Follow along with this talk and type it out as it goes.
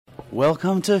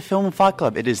Welcome to Film Fight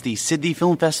Club. It is the Sydney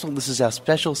Film Festival. This is our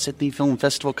special Sydney Film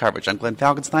Festival coverage. I'm Glenn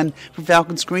Falkenstein from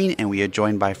Falcon Screen, and we are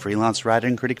joined by freelance writer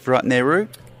and critic Virat Nehru.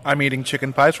 I'm eating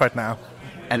chicken pies right now.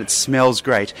 And it smells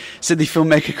great. Sydney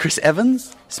filmmaker Chris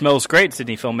Evans. Smells great,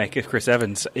 Sydney filmmaker Chris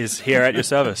Evans is here at your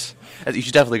service. You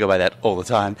should definitely go by that all the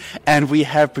time. And we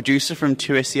have producer from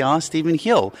 2SER, Stephen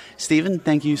Hill. Stephen,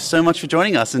 thank you so much for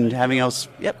joining us and having us,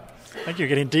 Thank you.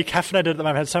 Getting decaffeinated at the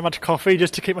moment. I had so much coffee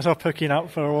just to keep myself perking up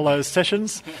for all those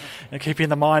sessions and keeping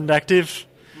the mind active.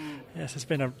 Yes,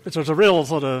 it was a real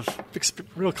sort of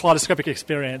real kaleidoscopic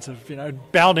experience of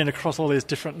bounding across all these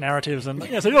different narratives, and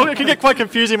so it can get quite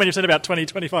confusing when you've seen about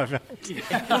 20-25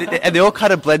 and they all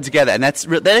kind of blend together, and that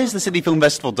is the Sydney Film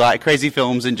Festival diet: crazy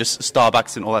films and just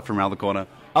Starbucks and all that from around the corner.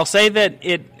 I'll say that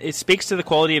it speaks to the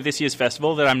quality of this year's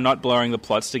festival that I'm not blurring the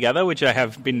plots together, which I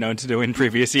have been known to do in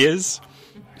previous years.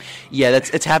 Yeah,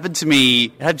 it's happened to me.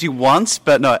 It happened to you once,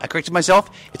 but no, I corrected myself.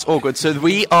 It's all good. So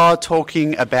we are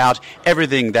talking about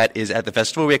everything that is at the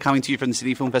festival. We are coming to you from the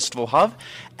Sydney Film Festival Hub,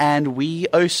 and we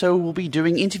also will be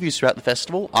doing interviews throughout the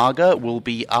festival. Arga will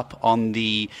be up on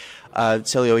the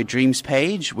Celluloid Dreams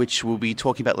page, which we'll be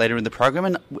talking about later in the program,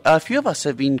 and a few of us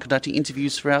have been conducting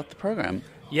interviews throughout the program.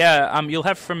 Yeah, you'll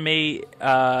have from me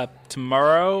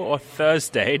tomorrow or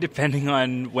Thursday, depending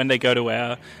on when they go to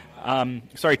air.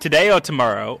 Today or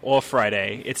tomorrow or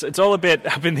Friday. It's all a bit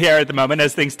up in the air at the moment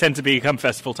as things tend to become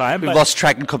festival time. We've lost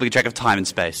complete track of time and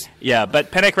space. Yeah, but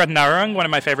Penek Ratnarung, one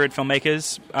of my favourite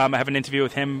filmmakers, I have an interview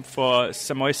with him for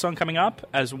Samoy Song coming up,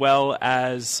 as well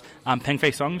as Peng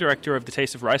Fei Song, director of The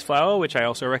Taste of Rice Flour, which I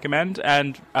also recommend,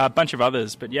 and a bunch of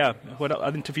others. But yeah, what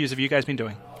other interviews have you guys been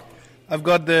doing? I've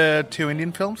got the two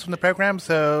Indian films from the program,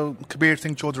 so Kabir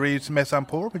Singh Chaudhary's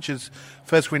Mehsampur, which is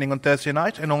first screening on Thursday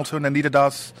night, and also Nandita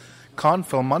Das Khan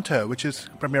film Manto, which is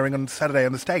premiering on Saturday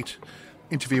on the State.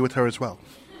 Interview with her as well.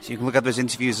 So you can look up those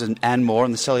interviews and more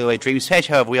on the Celluloid Dreams page.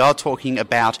 However, we are talking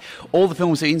about all the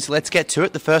films in, so let's get to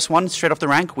it. The first one, straight off the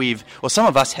rank, some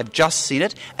of us have just seen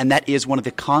it, and that is one of the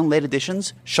Cannes late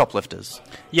editions, Shoplifters.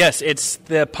 Yes, it's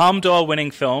the Palme d'Or winning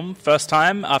film, first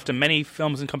time after many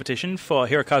films in competition for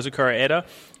Hirokazu Koreeda,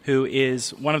 who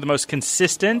is one of the most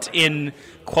consistent in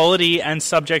quality and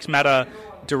subject matter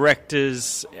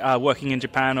directors working in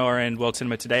Japan or in world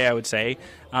cinema today, I would say.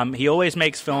 He always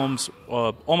makes films,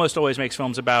 or almost always makes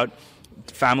films, about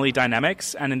family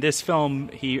dynamics, and in this film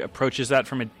he approaches that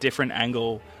from a different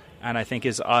angle, and I think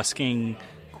is asking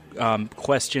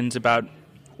questions about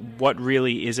what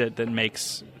really is it that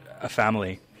makes a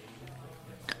family.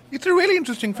 It's a really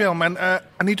interesting film, and I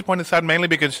need to point this out mainly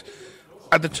because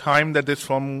at the time that this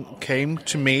film came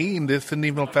to me in the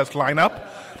Sydney Film Fest lineup,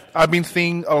 I've been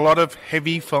seeing a lot of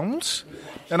heavy films,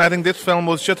 and I think this film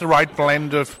was just the right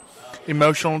blend of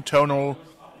emotional, tonal,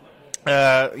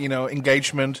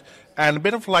 engagement, and a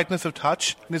bit of lightness of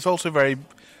touch. And it's also very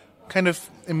kind of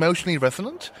emotionally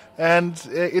resonant, and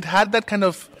it had that kind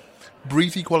of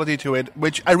breezy quality to it,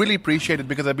 which I really appreciated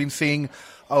because I've been seeing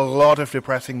a lot of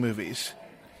depressing movies.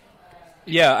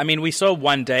 Yeah, I mean, we saw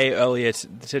One Day earlier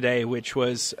today, which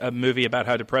was a movie about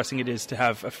how depressing it is to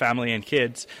have a family and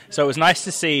kids. So it was nice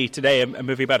to see today a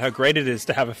movie about how great it is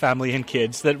to have a family and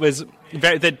kids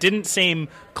that didn't seem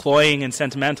cloying and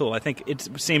sentimental. I think it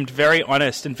seemed very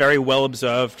honest and very well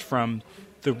observed from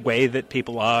the way that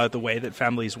people are, the way that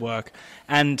families work.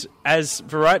 And as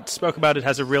Virat spoke about, it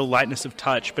has a real lightness of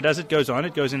touch, but as it goes on,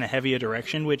 it goes in a heavier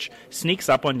direction, which sneaks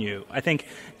up on you. I think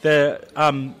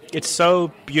it's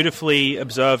so beautifully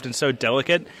observed and so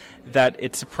delicate that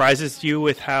it surprises you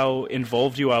with how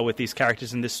involved you are with these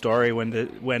characters in this story when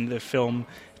the film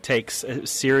takes a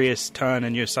serious turn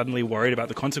and you're suddenly worried about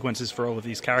the consequences for all of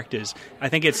these characters. I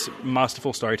think it's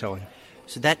masterful storytelling.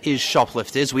 So that is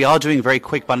Shoplifters. We are doing very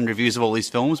quick button reviews of all these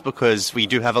films because we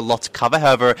do have a lot to cover.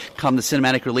 However, come the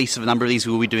cinematic release of a number of these,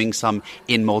 we will be doing some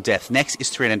in more depth. Next is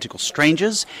Three Identical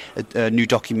Strangers, a new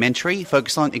documentary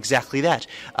focused on exactly that.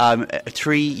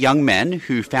 Three young men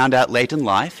who found out late in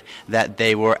life that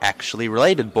they were actually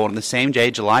related, born on the same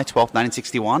day, July 12th,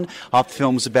 1961. Half the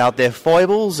film's about their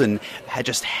foibles and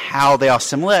just how they are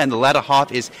similar, and the latter half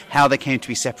is how they came to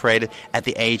be separated at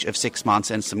the age of 6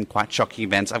 months and some quite shocking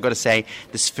events. I've got to say,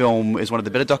 this film is one of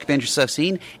the better documentaries I've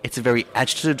seen. It's a very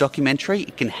agitative documentary.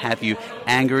 It can have you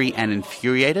angry and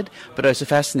infuriated, but also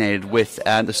fascinated with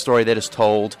the story that is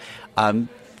told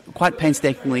quite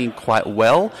painstakingly and quite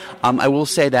well. I will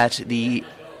say that the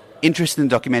interest in the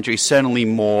documentary is certainly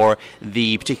more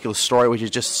the particular story, which is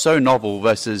just so novel,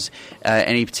 versus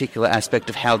any particular aspect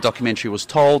of how documentary was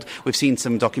told. We've seen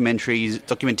some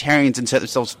documentarians insert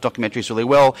themselves in documentaries really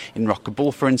well, in Rock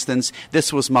Kabul, for instance.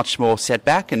 This was much more set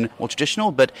back and more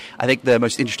traditional, but I think the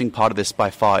most interesting part of this by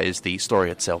far is the story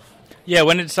itself. Yeah,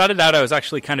 when it started out, I was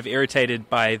actually kind of irritated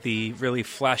by the really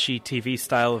flashy TV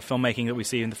style of filmmaking that we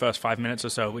see in the first 5 minutes or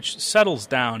so, which settles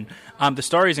down. The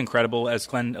story is incredible, as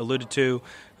Glenn alluded to.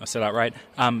 I said that right.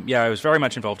 I was very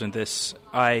much involved in this.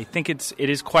 I think it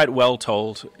is quite well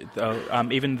told, though,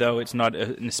 even though it's not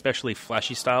an especially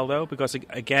flashy style, though, because,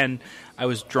 again, I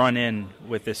was drawn in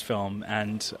with this film,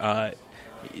 and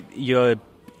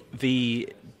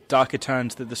the darker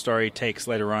turns that the story takes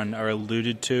later on are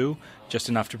alluded to just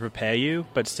enough to prepare you,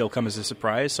 but still come as a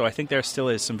surprise. So I think there still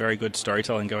is some very good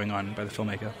storytelling going on by the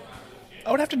filmmaker.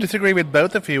 I would have to disagree with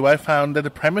both of you. I found that the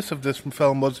premise of this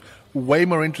film was way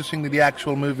more interesting than the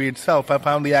actual movie itself. I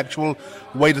found the actual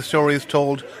way the story is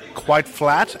told quite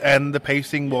flat, and the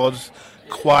pacing was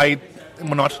quite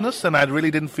monotonous, and I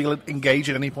really didn't feel it engaged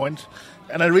at any point.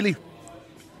 And I really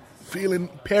feel in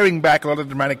paring back a lot of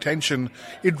dramatic tension,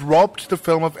 it robbed the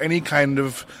film of any kind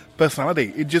of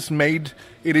personality. It just made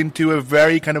it into a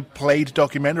very kind of played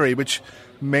documentary, which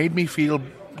made me feel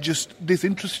just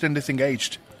disinterested and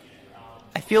disengaged.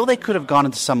 I feel they could have gone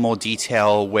into some more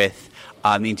detail with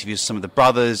the interviews of some of the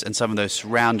brothers and some of those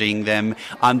surrounding them.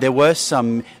 There were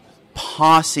some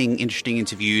passing interesting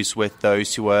interviews with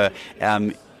those who were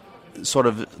sort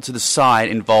of to the side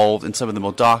involved in some of the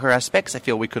more darker aspects. I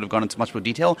feel we could have gone into much more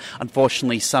detail.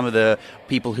 Unfortunately, some of the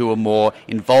people who were more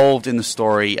involved in the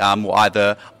story were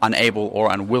either unable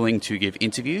or unwilling to give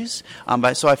interviews.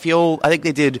 So I think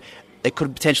they could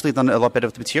have potentially done a lot better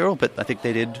with the material, but I think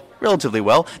they did relatively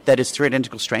well. That is Three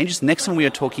Identical Strangers. The next one we are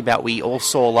talking about, we all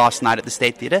saw last night at the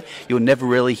State Theatre. You'll Never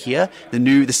Really Hear,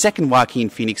 the second Joaquin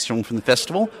Phoenix film from the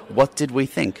festival. What did we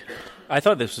think? I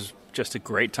thought this was just a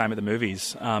great time at the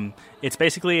movies. It's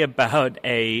basically about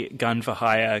a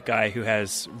gun-for-hire guy who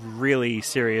has really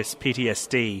serious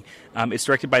PTSD. It's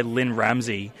directed by Lynn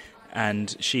Ramsey,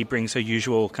 and she brings her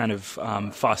usual kind of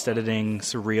fast editing,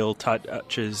 surreal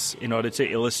touches in order to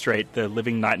illustrate the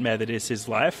living nightmare that is his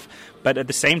life. But at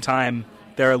the same time,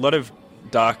 there are a lot of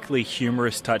darkly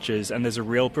humorous touches, and there's a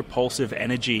real propulsive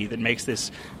energy that makes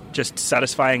this just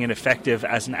satisfying and effective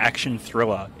as an action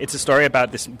thriller. It's a story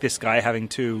about this guy having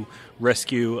to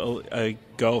rescue a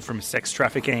girl from sex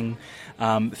trafficking.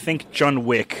 Think John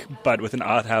Wick, but with an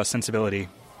art house sensibility.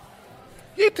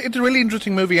 It's a really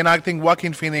interesting movie, and I think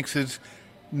Joaquin Phoenix is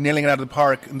nailing it out of the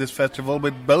park in this festival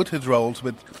with both his roles,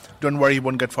 with Don't Worry, You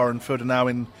Won't Get Far and Further Now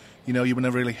in You Will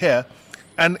Never Really Hear.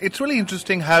 And it's really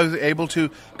interesting how he's able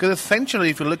to, because essentially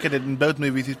if you look at it in both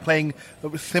movies, he's playing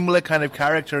a similar kind of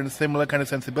character and a similar kind of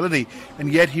sensibility,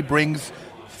 and yet he brings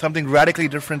something radically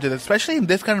different to it, especially in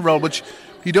this kind of role, which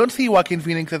you don't see Joaquin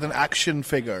Phoenix as an action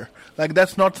figure. Like,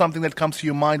 that's not something that comes to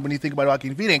your mind when you think about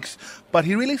Joaquin Phoenix, but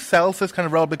he really sells this kind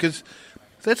of role because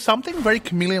there's something very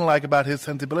chameleon-like about his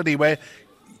sensibility where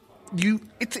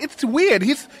it's weird.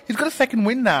 He's got a second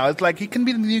wind now. It's like he can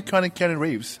be the new kind of Keanu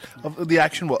Reeves of the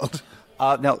action world.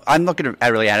 Now, I'm not going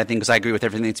to really add anything because I agree with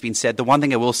everything that's been said. The one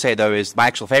thing I will say, though, is my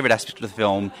actual favourite aspect of the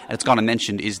film, and it's gone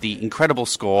unmentioned, is the incredible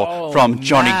score from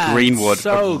Johnny Greenwood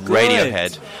of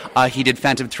Radiohead. He did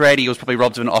Phantom Thread. He was probably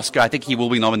robbed of an Oscar. I think he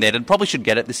will be nominated. Probably should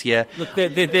get it this year. Look,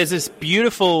 there's this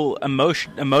beautiful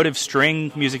emotive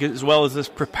string music as well as this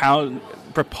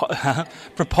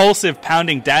propulsive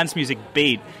pounding dance music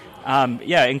beat.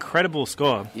 Incredible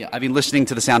score. Yeah, I've been listening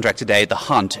to the soundtrack today. The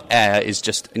Hunt is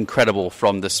just incredible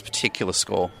from this particular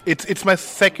score. It's my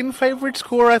second favorite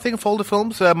score, I think, of all the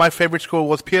films. My favorite score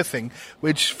was Piercing,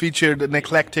 which featured an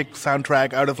eclectic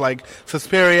soundtrack out of like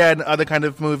Suspiria and other kind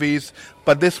of movies.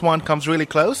 But this one comes really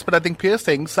close. But I think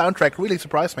Piercing soundtrack really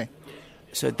surprised me.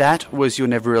 So that was You'll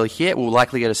Never Really Hear. We'll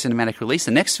likely get a cinematic release.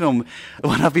 The next film, the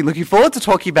one I've been looking forward to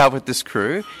talking about with this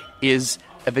crew, is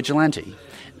A Vigilante.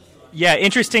 Yeah,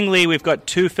 interestingly, we've got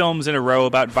 2 films in a row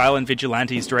about violent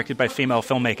vigilantes directed by female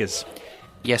filmmakers.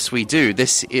 Yes, we do.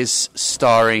 This is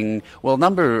starring, a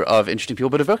number of interesting people,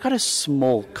 but a very kind of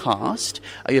small cast.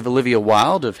 You have Olivia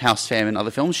Wilde of House Fame and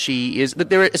other films.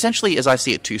 There are essentially, as I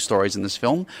see it, 2 stories in this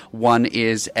film. One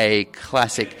is a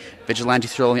classic vigilante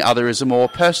thriller, and the other is a more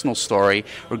personal story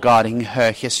regarding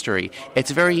her history.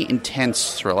 It's a very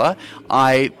intense thriller.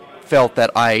 I felt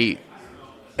that I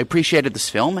appreciated this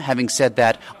film. Having said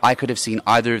that, I could have seen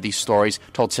either of these stories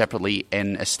told separately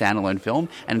in a standalone film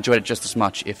and enjoyed it just as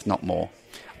much, if not more.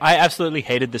 I absolutely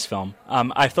hated this film.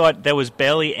 I thought there was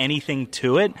barely anything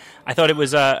to it. I thought it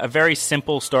was a very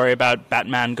simple story about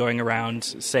Batman going around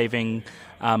saving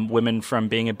women from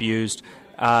being abused.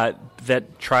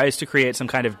 that tries to create some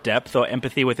kind of depth or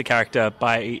empathy with the character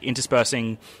by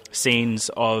interspersing scenes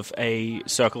of a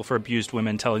circle for abused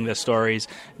women telling their stories,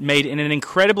 made in an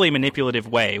incredibly manipulative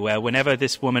way, where whenever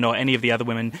this woman or any of the other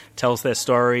women tells their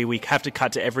story, we have to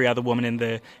cut to every other woman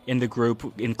in the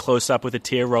group in close-up with a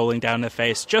tear rolling down their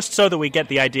face, just so that we get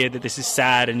the idea that this is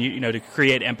sad and, to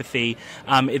create empathy.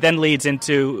 It then leads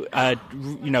into, a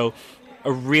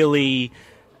really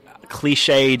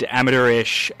cliched,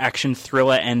 amateurish action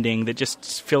thriller ending that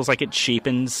just feels like it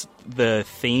cheapens the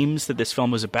themes that this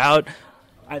film was about.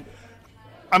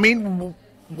 I mean,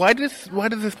 why does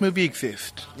this movie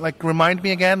exist? Like, remind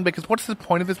me again, because what's the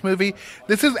point of this movie?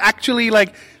 This is actually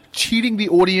like cheating the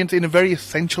audience in a very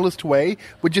essentialist way,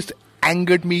 which just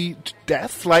angered me to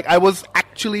death. Like, I was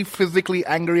actually physically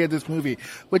angry at this movie,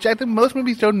 which I think most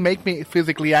movies don't make me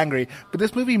physically angry, but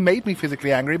this movie made me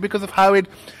physically angry because of how it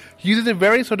uses a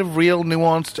very sort of real,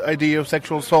 nuanced idea of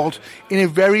sexual assault in a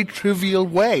very trivial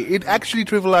way. It actually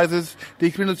trivializes the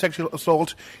experience of sexual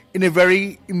assault in a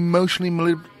very emotionally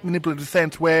manipulative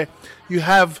sense, where you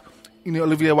have,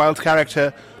 Olivia Wilde's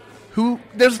character, who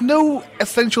there's no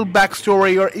essential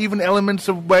backstory or even elements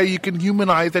of where you can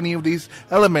humanize any of these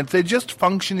elements. They're just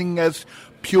functioning as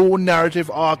pure narrative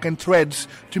arc and threads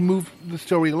to move the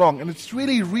story along, and it's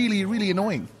really, really, really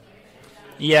annoying.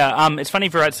 Yeah, it's funny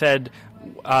Virat said,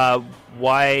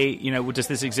 why, does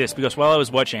this exist? Because while I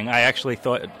was watching, I actually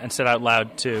thought and said out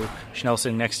loud to Chanel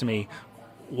sitting next to me,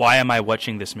 why am I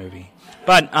watching this movie?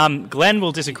 But Glenn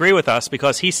will disagree with us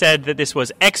because he said that this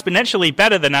was exponentially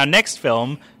better than our next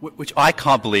film. Which I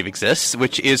can't believe exists,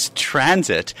 which is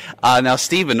Transit. Now,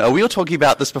 Stephen, we were talking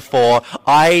about this before.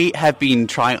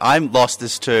 I'm lost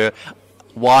as to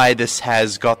why this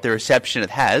has got the reception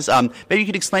it has. Maybe you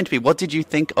could explain to me, what did you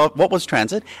think of, what was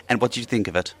Transit, and what did you think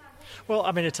of it? Well,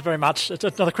 I mean, it's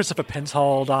another Christopher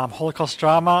Penfold Holocaust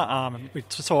drama. We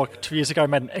saw 2 years ago,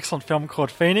 made an excellent film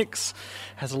called Phoenix.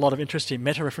 Has a lot of interesting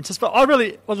meta references. But I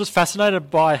really was fascinated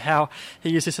by how he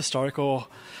used this historical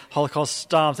Holocaust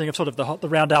thing of sort of the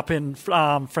roundup in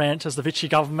France as the Vichy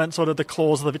government, sort of the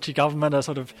claws of the Vichy government are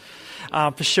sort of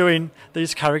pursuing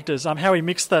these characters. How he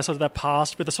mixed their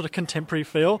past with a sort of contemporary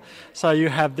feel. So you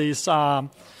have these.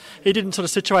 He didn't sort of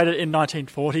situate it in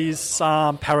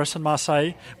 1940s Paris and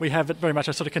Marseille. We have it very much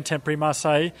a sort of contemporary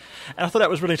Marseille. And I thought that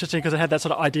was really interesting because it had that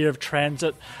sort of idea of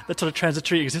transit, that sort of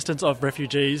transitory existence of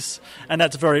refugees. And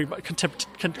that's very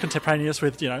contemporaneous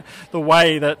with, the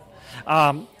way that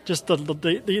just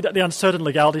the uncertain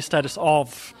legality status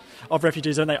of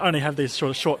refugees, and they only have these sort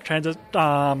of short transit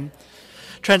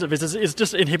visas, is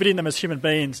just inhibiting them as human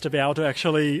beings to be able to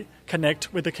actually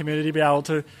connect with the community, be able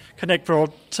to connect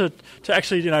to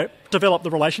actually develop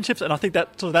the relationships. And I think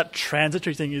that sort of that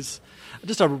transitory thing is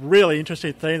just a really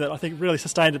interesting theme that I think really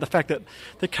sustained the fact that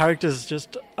the characters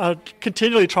just are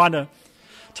continually trying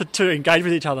to engage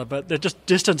with each other, but they're just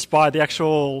distanced by the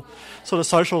actual sort of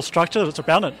social structure that's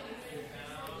around it.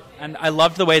 And I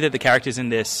love the way that the characters in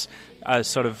this are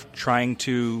sort of trying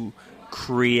to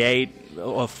create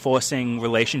or forcing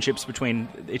relationships between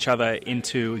each other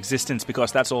into existence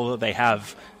because that's all that they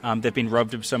have. They've been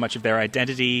robbed of so much of their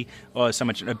identity or so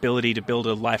much ability to build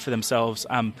a life for themselves.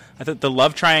 I thought the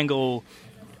love triangle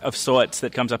of sorts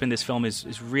that comes up in this film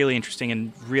is really interesting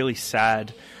and really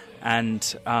sad. And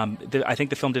I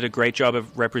think the film did a great job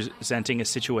of representing a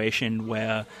situation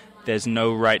where there's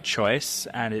no right choice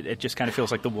and it just kind of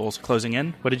feels like the walls are closing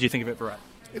in. What did you think of it, Virat?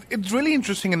 It's really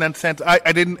interesting in that sense.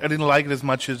 I didn't like it as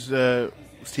much as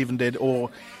Stephen did, or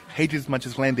hate it as much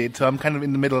as Glenn did. So I'm kind of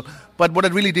in the middle. But what I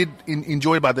really did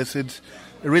enjoy about this, it's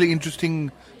a really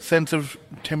interesting sense of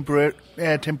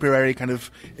temporary kind of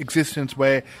existence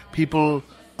where people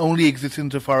only exist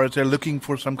insofar as they're looking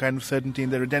for some kind of certainty in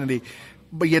their identity.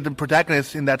 But yet the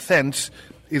protagonist, in that sense,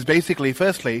 is basically,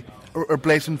 firstly, a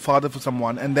replacement father for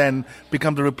someone, and then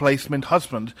becomes a replacement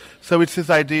husband. So it's this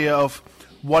idea of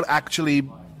what actually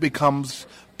becomes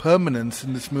permanence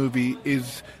in this movie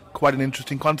is quite an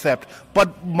interesting concept.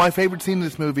 But my favorite scene in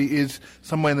this movie is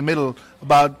somewhere in the middle,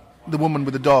 about the woman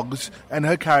with the dogs, and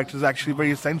her character is actually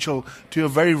very essential to a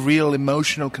very real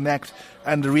emotional connect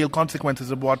and the real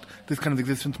consequences of what this kind of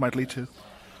existence might lead to.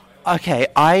 Okay,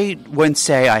 I won't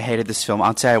say I hated this film.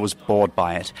 I'd say I was bored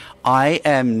by it.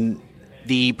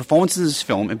 The performances in this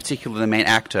film, in particular the main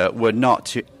actor, were not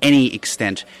to any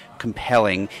extent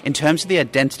compelling. In terms of the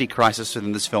identity crisis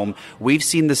within this film, we've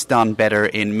seen this done better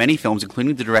in many films,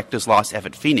 including the director's last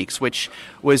effort, Phoenix, which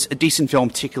was a decent film,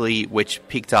 particularly which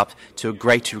peaked up to a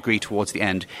great degree towards the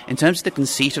end. In terms of the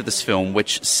conceit of this film,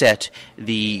 which set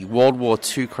the World War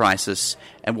II crisis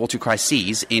and World II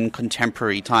crises in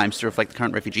contemporary times to reflect the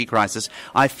current refugee crisis,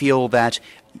 I feel that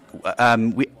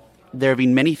there have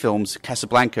been many films,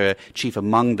 Casablanca chief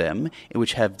among them,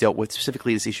 which have dealt with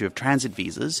specifically this issue of transit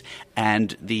visas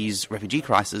and these refugee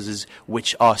crises,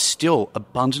 which are still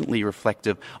abundantly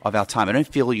reflective of our time. I don't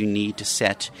feel you need to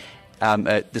set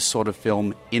this sort of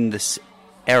film in this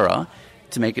era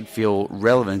to make it feel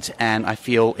relevant, and I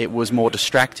feel it was more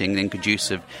distracting than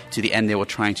conducive to the end they were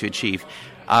trying to achieve.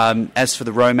 As for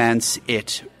the romance,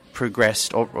 it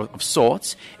progressed, or of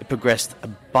sorts, it progressed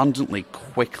abundantly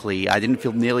quickly. I didn't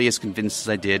feel nearly as convinced as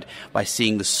I did by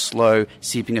seeing the slow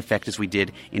seeping effect as we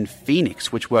did in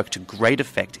Phoenix, which worked to great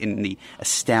effect in the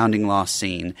astounding last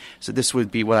scene. So this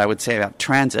would be what I would say about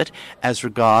Transit as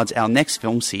regards our next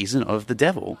film, Season of the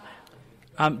Devil.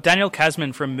 Daniel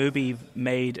Kasman from Mubi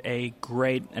made a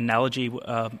great analogy,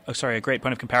 a great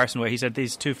point of comparison where he said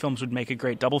these two films would make a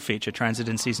great double feature, Transit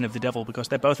and Season of the Devil, because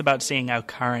they're both about seeing our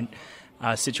current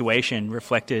situation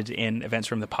reflected in events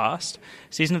from the past.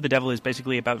 Season of the Devil is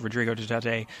basically about Rodrigo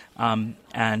Duterte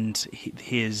and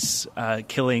his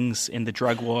killings in the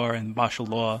drug war and martial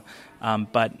law,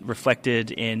 but reflected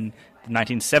in the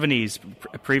 1970s,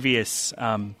 previous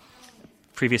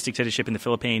dictatorship in the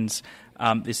Philippines.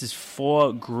 This is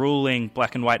 4 grueling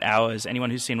black and white hours.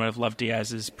 Anyone who's seen one of Love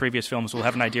Diaz's previous films will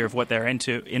have an idea of what they're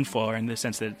in for, in the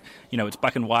sense that, it's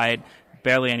black and white,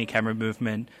 barely any camera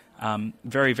movement,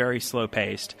 very, very slow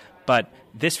paced. But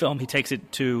this film, he takes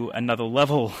it to another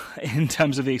level in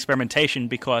terms of the experimentation,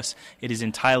 because it is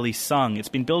entirely sung. It's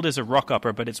been billed as a rock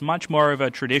opera, but it's much more of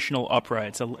a traditional opera.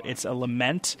 It's a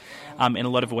lament in a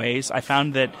lot of ways. I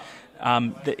found that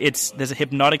there's a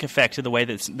hypnotic effect to the way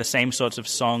that the same sorts of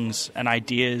songs and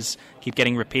ideas keep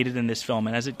getting repeated in this film.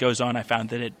 And as it goes on, I found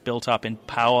that it built up in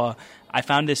power. I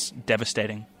found this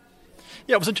devastating.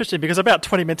 Yeah, it was interesting because about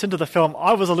 20 minutes into the film,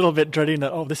 I was a little bit dreading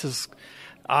that,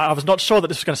 I was not sure that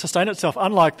this was going to sustain itself,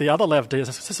 unlike the other Lev Diaz.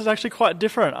 This is actually quite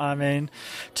different,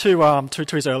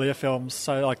 to his earlier films.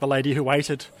 So, like The Lady Who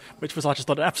Waited, which was, I just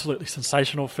thought, an absolutely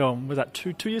sensational film. Was that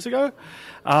two years ago?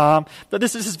 But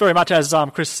this is very much, as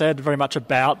Chris said, very much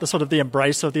about the sort of the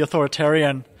embrace of the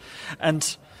authoritarian.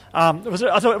 And I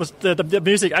thought it was the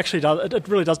music actually does. It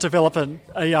really does develop a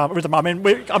rhythm. I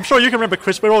mean, I'm sure you can remember,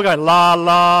 Chris. We're all going la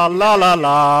la la la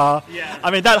la. Yeah.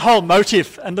 I mean, that whole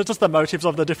motif and just the motives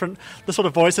of the sort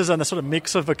of voices and the sort of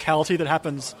mix of vocality that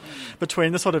happens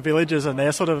between the sort of villages and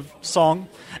their sort of song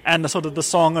and the sort of the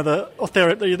song of the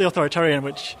authoritarian,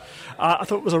 which I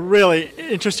thought was a really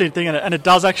interesting thing, and it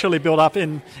does actually build up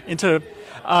into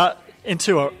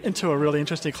a really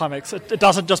interesting climax. It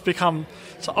doesn't just become...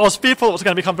 So I was fearful it was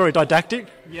going to become very didactic,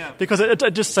 because it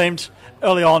just seemed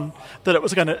early on that it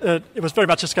was very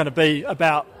much just going to be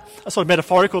about a sort of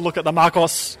metaphorical look at the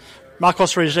Marcos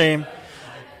regime,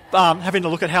 having to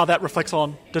look at how that reflects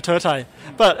on Duterte.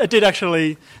 But it did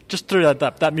actually, just through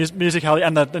that musicality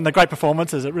and the great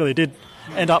performances, it really did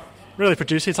end up really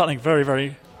producing something very,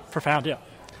 very profound, yeah.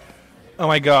 Oh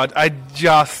my God, I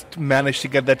just managed to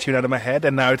get that tune out of my head,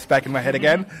 and now it's back in my head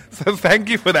again. So thank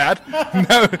you for that.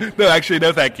 No, actually,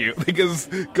 no thank you, because,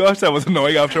 gosh, that was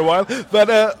annoying after a while.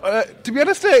 But to be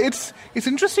honest, it's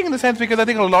interesting in the sense because I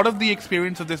think a lot of the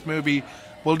experience of this movie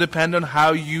will depend on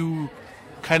how you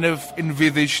kind of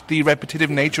envisage the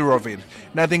repetitive nature of it.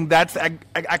 And I think that's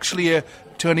actually a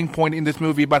turning point in this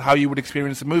movie about how you would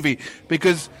experience the movie,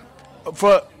 because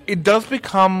it does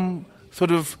become sort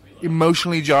of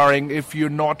emotionally jarring if you're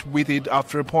not with it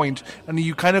after a point, and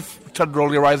you kind of start to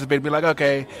roll your eyes a bit and be like,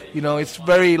 okay, it's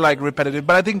very repetitive,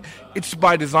 but I think it's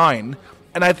by design.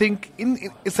 And I think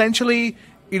essentially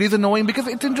it is annoying because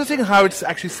it's interesting how it's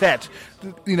actually set.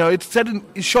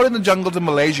 It's shot in the jungles of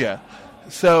Malaysia,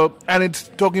 and it's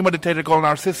talking about a dictator called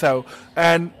Narciso,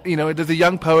 and there's a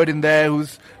young poet in there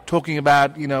who's talking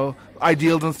about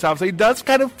ideals and stuff, so it does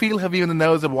kind of feel heavy on the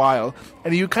nose a while,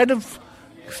 and you kind of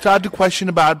start to question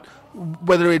about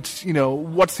whether it's,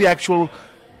 what's the actual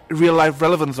real-life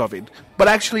relevance of it. But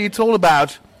actually, it's all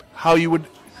about how you would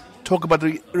talk about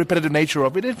the repetitive nature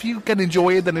of it. If you can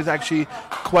enjoy it, then it's actually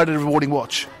quite a rewarding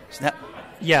watch.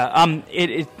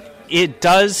 It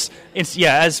does, as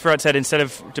Farad said, instead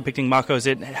of depicting Marcos,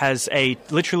 it has a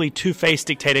literally two-faced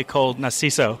dictator called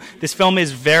Narciso. This film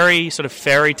is very sort of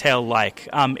fairy tale-like.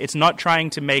 It's not trying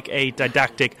to make a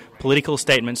didactic political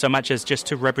statement so much as just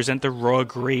to represent the raw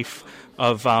grief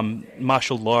of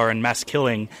martial law and mass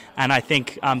killing. And I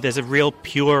think there's a real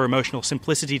pure emotional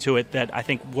simplicity to it that I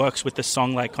think works with the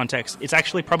song-like context. It's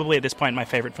actually probably at this point my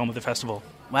favorite film of the festival.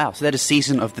 Wow, so that is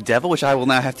Season of the Devil, which I will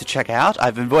now have to check out.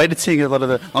 I've avoided seeing a lot of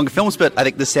the longer films, but I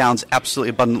think this sounds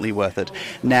absolutely abundantly worth it.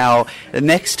 Now, the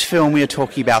next film we are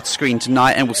talking about screened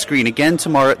tonight and will screen again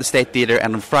tomorrow at the State Theatre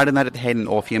and on Friday night at the Hayden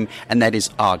Orpheum, and that is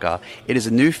Aga. It is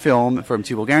a new film from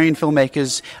two Bulgarian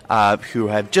filmmakers who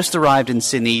have just arrived in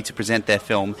Sydney to present their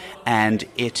film, and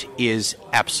it is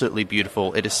absolutely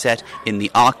beautiful. It is set in the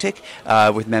Arctic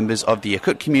with members of the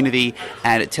Yakut community,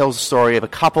 and it tells the story of a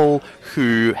couple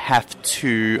who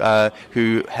the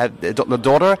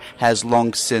daughter has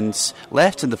long since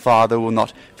left, and the father will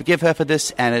not forgive her for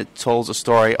this, and it tells a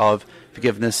story of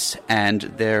forgiveness and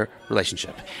their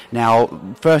relationship.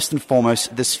 Now, first and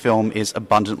foremost, this film is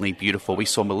abundantly beautiful. We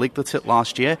saw Malignant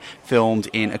last year, filmed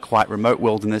in a quite remote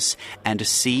wilderness, and to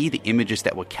see the images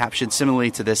that were captured,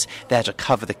 similarly to this, they had to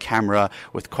cover the camera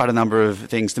with quite a number of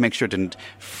things to make sure it didn't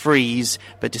freeze,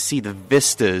 but to see the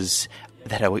vistas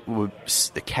that were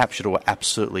captured were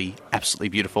absolutely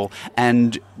beautiful.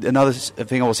 And another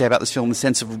thing I will say about this film, the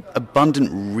sense of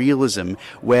abundant realism,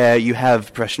 where you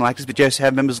have professional actors, but you also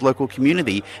have members of the local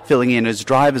community filling in as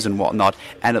drivers and whatnot,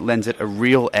 and it lends it a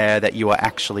real air that you are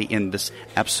actually in this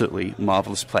absolutely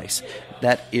marvellous place.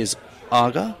 That is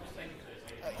Aga.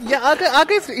 Yeah,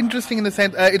 Aga is interesting in the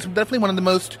sense, it's definitely one of the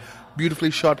most beautifully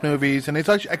shot movies, and it's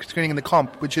actually screening in the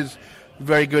Comp, which is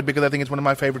very good because I think it's one of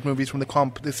my favorite movies from the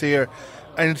Comp this year.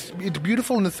 And it's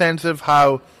beautiful in the sense of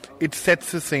how it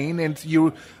sets the scene. And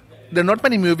there are not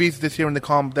many movies this year in the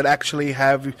Comp that actually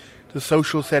have the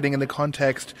social setting and the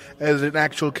context as an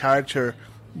actual character,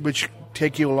 which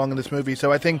take you along in this movie.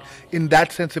 So I think in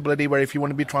that sensibility, where if you want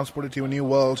to be transported to a new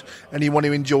world and you want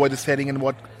to enjoy the setting and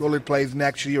what role it plays in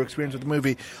actually your experience with the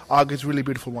movie, Aga is a really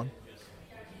beautiful one.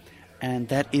 And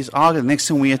that is Aga. The next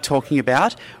one we are talking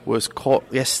about was caught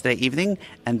yesterday evening,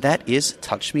 and that is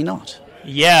Touch Me Not.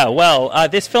 Yeah, well,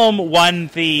 this film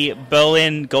won the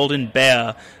Berlin Golden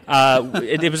Bear.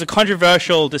 It was a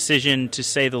controversial decision, to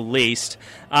say the least.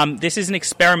 This is an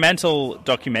experimental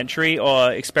documentary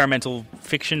or experimental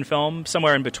fiction film,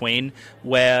 somewhere in between,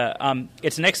 where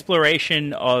it's an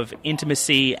exploration of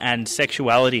intimacy and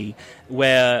sexuality,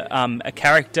 where a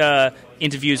character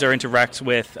interviews or interacts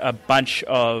with a bunch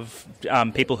of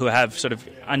people who have sort of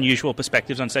unusual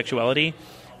perspectives on sexuality,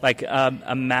 like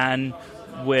a man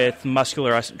with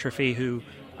muscular atrophy who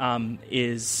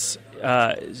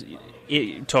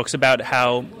it talks about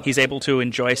how he's able to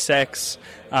enjoy sex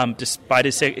despite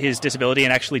his disability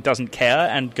and actually doesn't care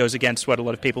and goes against what a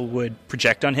lot of people would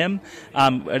project on him,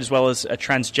 as well as a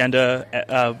transgender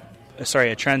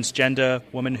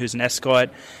woman who's an escort,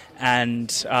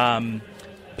 and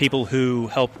people who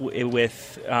help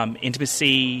with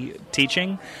intimacy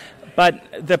teaching.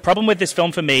 But the problem with this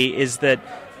film for me is that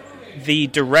the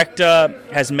director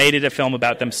has made it a film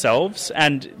about themselves,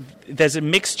 and there's a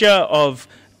mixture of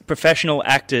professional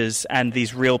actors and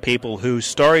these real people whose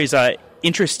stories are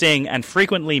interesting and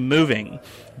frequently moving,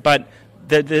 but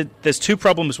there's two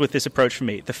problems with this approach for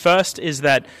me. The first is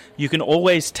that you can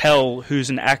always tell who's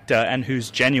an actor and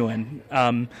who's genuine,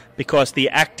 because the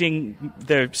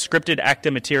scripted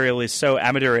actor material is so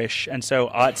amateurish and so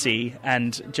artsy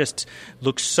and just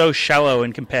looks so shallow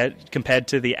and compared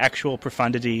to the actual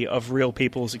profundity of real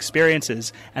people's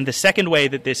experiences. And the second way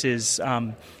that this is,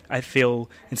 I feel,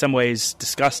 in some ways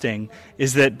disgusting,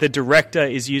 is that the director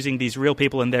is using these real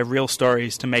people and their real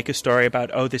stories to make a story about,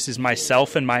 oh, this is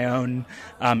myself and my own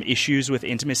issues with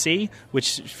intimacy,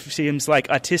 which seems like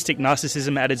artistic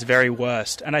narcissism at its very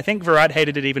worst. And I think Virat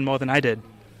hated it even more than I did.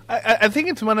 I think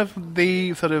it's one of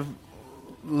the sort of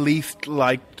least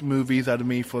liked movies out of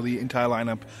me for the entire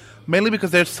lineup, mainly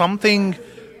because there's something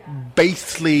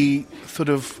basely sort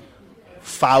of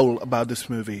foul about this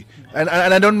movie. And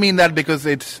I don't mean that because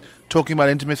it's talking about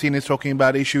intimacy and it's talking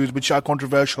about issues which are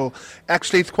controversial.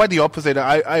 Actually, it's quite the opposite.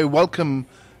 I welcome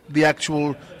the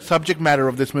actual subject matter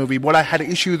of this movie. What I had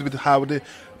issues with how the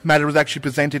matter was actually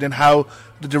presented and how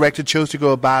the director chose to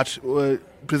go about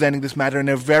presenting this matter in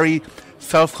a very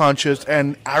self-conscious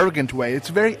and arrogant way. It's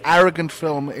a very arrogant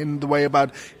film in the way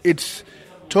about it's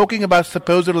talking about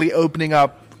supposedly opening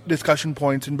up discussion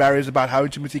points and barriers about how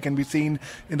intimacy can be seen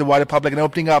in the wider public and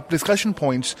opening up discussion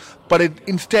points, but it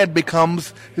instead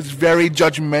becomes this very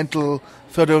judgmental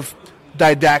sort of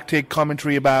didactic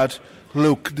commentary about,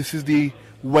 look, this is the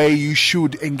way you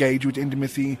should engage with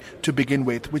intimacy to begin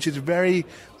with, which is very...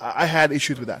 I had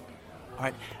issues with that. All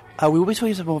right. We will be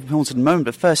talking about films in a moment,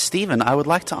 but first, Stephen, I would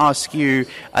like to ask you,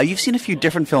 you've seen a few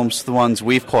different films to the ones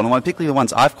we've caught, and particularly the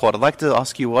ones I've caught. I'd like to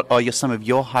ask you what are some of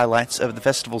your highlights of the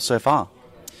festival so far?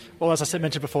 well, as I said,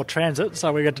 mentioned before, Transit,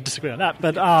 so we got to disagree on that.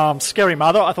 But Scary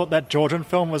Mother, I thought that Georgian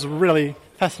film was a really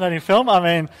fascinating film. I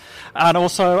mean, and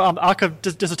also Arc of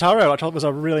Desidero, I thought was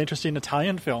a really interesting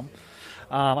Italian film.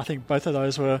 I think both of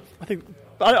those were. I think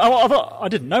I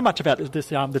didn't know much about this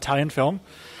the Italian film,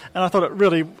 and I thought it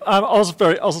really.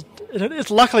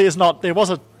 Luckily is not. There was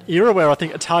an era where I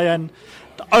think Italian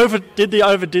overdid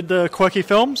the quirky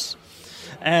films,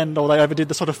 or they overdid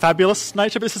the sort of fabulous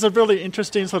nature. But this is a really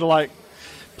interesting sort of like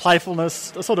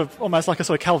playfulness, sort of almost like a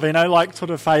sort of Calvino-like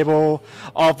sort of fable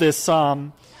of this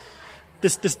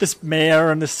this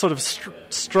mayor and this sort of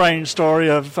strange story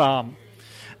of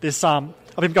this of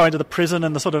him going to the prison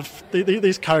and the sort of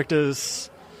these characters.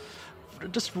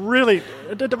 Just really,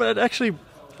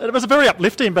 it was very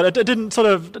uplifting, but it didn't sort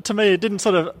of, to me, it didn't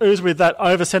sort of ooze with that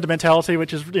over sentimentality,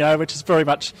 which is very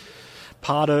much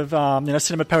part of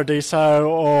Cinema Paradiso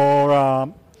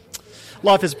or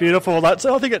Life is Beautiful.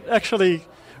 So I think it actually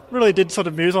really did sort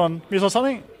of muse on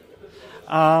something.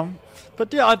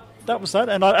 But yeah, that was that,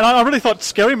 and I really thought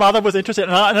Scary Mother was interesting,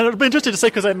 and it would be interesting to see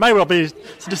because there may well be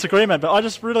some disagreement, but I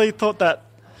just really thought that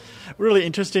really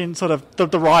interesting sort of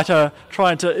the writer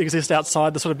trying to exist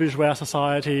outside the sort of bourgeois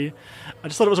society. I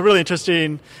just thought it was a really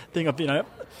interesting thing of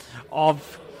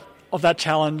that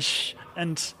challenge,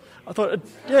 and I thought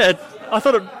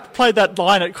it played that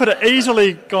line. It could have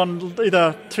easily gone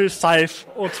either too safe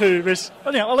or too risk.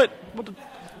 But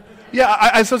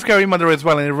I saw Scary Mother as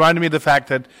well, and it reminded me of the fact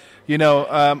that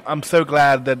I'm so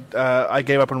glad that I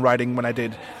gave up on writing when I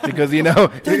did, because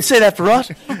Don't say that,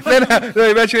 Farad. no,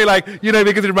 eventually,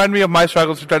 because it reminded me of my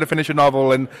struggles to try to finish a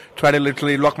novel and try to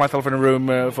literally lock myself in a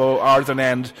room for hours on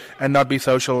end and not be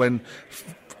social and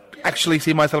actually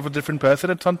see myself a different person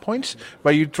at some point,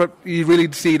 where you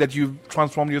really see that you've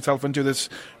transformed yourself into this,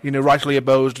 rightly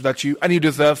abode, that you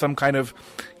deserve some kind of,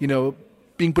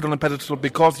 being put on a pedestal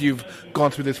because you've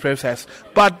gone through this process.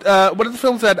 But one of the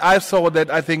films that I saw that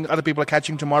I think other people are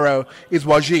catching tomorrow is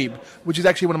Wajib, which is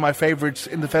actually one of my favorites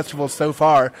in the festival so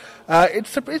far. It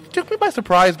took me by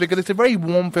surprise because it's a very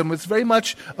warm film. It's very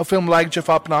much a film like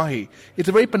Jafar Panahi. It's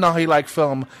a very Panahi-like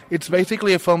film. It's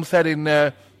basically a film set in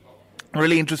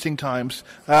really interesting times.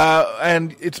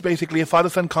 And it's basically a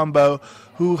father-son combo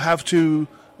who have to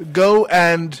go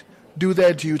and do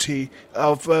their duty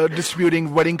of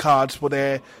distributing wedding cards for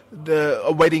a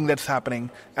wedding that's happening,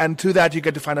 and to that you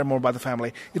get to find out more about the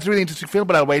family. It's a really interesting film,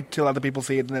 but I'll wait till other people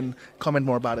see it and then comment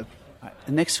more about it.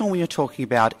 The next film we are talking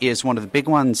about is one of the big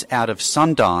ones out of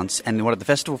Sundance and one of the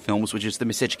festival films, which is The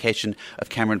Miseducation of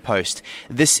Cameron Post.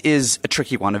 This is a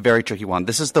tricky one, a very tricky one.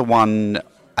 This is the one,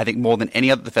 I think, more than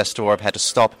any other at the festival, I've had to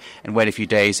stop and wait a few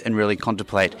days and really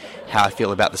contemplate how I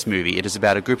feel about this movie. It is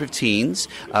about a group of teens,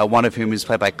 one of whom is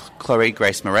played by Chloe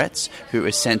Grace Moretz, who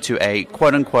is sent to a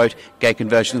quote-unquote gay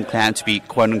conversion clan to be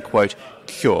quote-unquote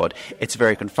cured. It's a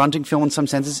very confronting film in some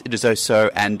senses. It is also,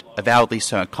 and avowedly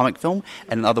so, a comic film,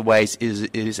 and in other ways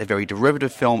it is a very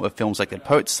derivative film of films like The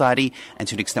Poet Society and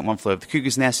to an extent One Flew Over the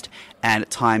Cuckoo's Nest, and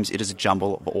at times it is a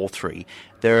jumble of all three.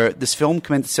 This film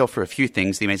commends itself for a few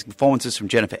things: the amazing performances from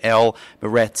Jennifer L.,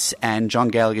 Moretz, and John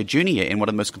Gallagher Jr. in one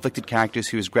of the most conflicted characters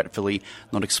who is regretfully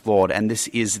not explored. And this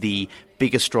is the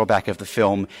biggest drawback of the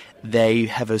film. They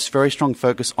have a very strong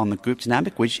focus on the group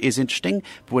dynamic, which is interesting,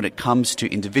 but when it comes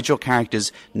to individual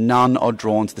characters, none are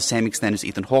drawn to the same extent as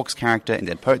Ethan Hawke's character in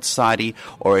Dead Poet Society,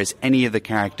 or as any of the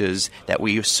characters that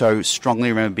we so strongly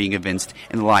remember being evinced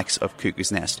in the likes of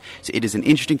Cuckoo's Nest. So it is an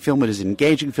interesting film, it is an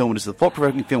engaging film, it is a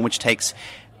thought-provoking film which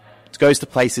goes to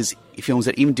places films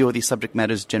that even deal with these subject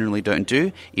matters generally don't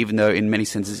do, even though in many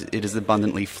senses it is an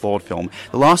abundantly flawed film.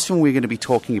 The last film we're going to be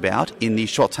talking about in the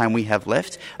short time we have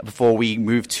left before we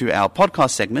move to our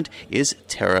podcast segment is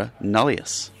Terra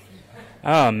Nullius.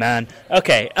 Oh, man.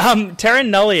 Okay. Terra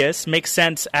Nullius makes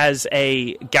sense as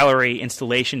a gallery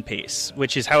installation piece,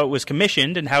 which is how it was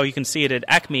commissioned and how you can see it at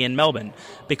Acme in Melbourne,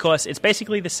 because it's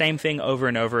basically the same thing over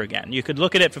and over again. You could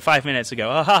look at it for 5 minutes and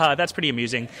go, oh, haha, that's pretty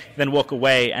amusing, then walk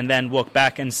away and then walk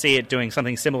back and see it doing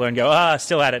something similar and go,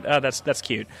 still at it, that's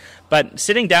cute. But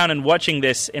sitting down and watching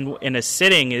this in a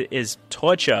sitting is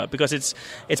torture, because it's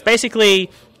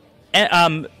basically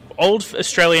old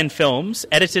Australian films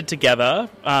edited together,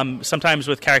 sometimes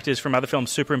with characters from other films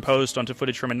superimposed onto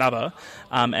footage from another,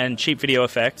 and cheap video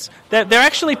effects. They're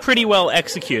actually pretty well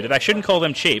executed. I shouldn't call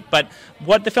them cheap, but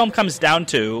what the film comes down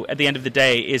to at the end of the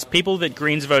day is people that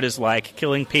Greens voters like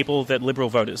killing people that Liberal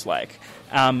voters like.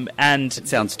 And it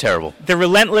sounds terrible. The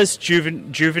relentless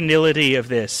juvenility of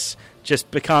this just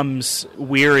becomes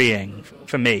wearying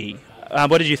for me.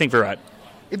 What did you think, Virat?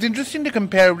 It's interesting to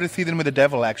compare this season with The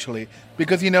Devil, actually,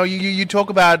 because, you talk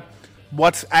about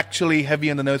what's actually heavy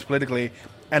on the nose politically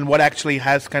and what actually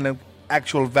has kind of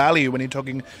actual value when you're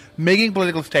talking making a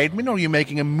political statement, or you're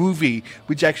making a movie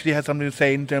which actually has something to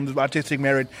say in terms of artistic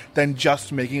merit than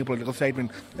just making a political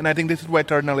statement. And I think this is where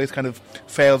Terra Nullius kind of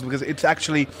fails, because it's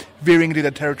actually veering into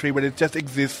that territory where it just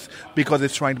exists because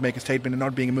it's trying to make a statement and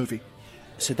not being a movie.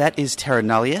 So that is Terra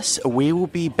Nullius. We will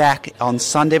be back on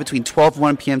Sunday between 12 and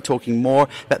 1 p.m. talking more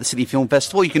about the Sydney Film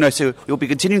Festival. You can also, we'll be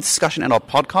continuing the discussion at our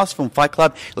podcast, Film Fight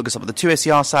Club. Look us up at the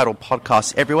 2SER site or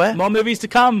podcasts everywhere. More movies to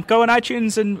come. Go on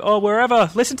iTunes or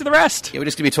wherever. Listen to the rest. Yeah, we're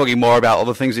just going to be talking more about all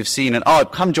the things we've seen. And,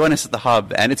 come join us at the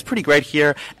Hub. And it's pretty great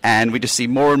here. And we just see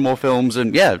more and more films.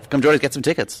 And, come join us, get some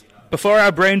tickets. Before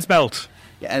our brains melt.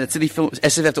 Yeah, and it's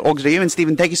sdfilm.org.au. And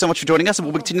Stephen, thank you so much for joining us. And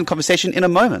we'll continue the conversation in a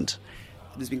moment.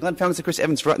 This has been Glenn Founds and Chris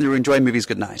Evans for Enjoy Movies.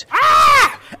 Good night.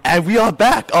 And we are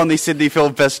back on the Sydney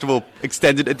Film Festival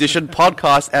Extended Edition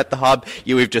podcast at the Hub.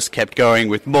 We've just kept going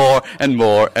with more and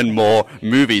more and more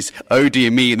movies. Oh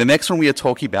dear me. The next one we are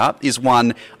talking about is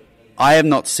one I have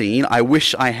not seen. I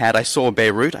wish I had. I saw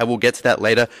Beirut. I will get to that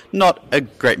later. Not a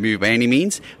great movie by any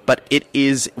means, but it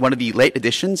is one of the late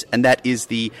editions, and that is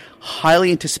the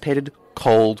highly anticipated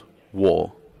Cold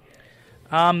War.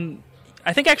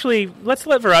 I think actually, let's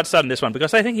let Virat start on this one,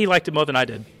 because I think he liked it more than I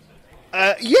did.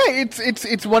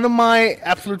 It's one of my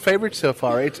absolute favorites so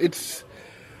far. It's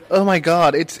oh my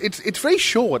god, it's very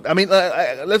short. I mean,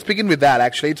 let's begin with that.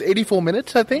 Actually, it's 84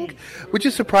 minutes, I think, which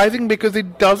is surprising because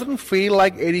it doesn't feel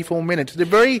like 84 minutes. It's a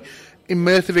very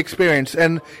immersive experience,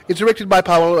 and it's directed by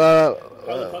Paweł.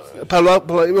 Let's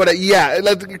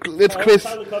Chris.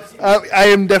 I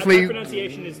am definitely. My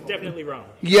pronunciation is definitely wrong.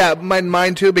 Yeah,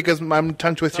 mine too, because I'm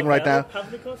tongue twisting right now.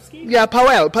 Yeah,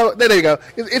 Paweł. There you go.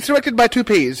 It's directed by two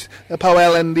P's,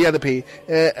 Paweł and the other P,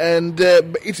 and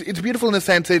it's beautiful in the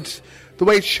sense it's the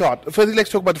way it's shot. Firstly, let's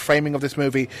talk about the framing of this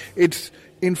movie. It's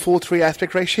in 4:3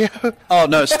 aspect ratio. Oh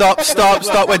no! Stop!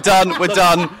 We're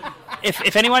done.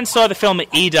 If anyone saw the film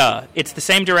Ida, it's the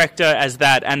same director as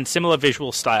that and similar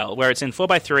visual style, where it's in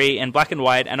 4:3 and black and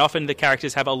white, and often the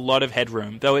characters have a lot of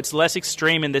headroom, though it's less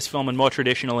extreme in this film and more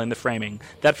traditional in the framing.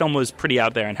 That film was pretty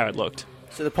out there in how it looked.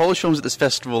 So the Polish films at this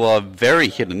festival are very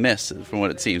hit and miss, from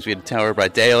what it seems. We had Tower of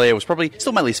Bright Day earlier. It was probably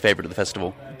still my least favourite of the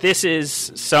festival. This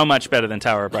is so much better than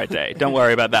Tower of Bright Day. Don't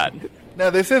worry about that. Now,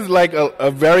 this is like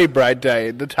a very bright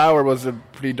day. The Tower was a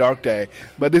pretty dark day,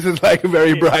 but this is like a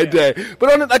very bright day.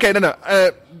 But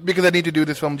because I need to do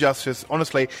this film justice,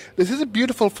 honestly, this is a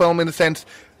beautiful film in the sense,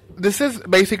 this is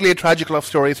basically a tragic love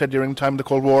story set during the time of the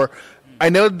Cold War. I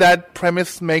know that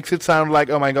premise makes it sound like,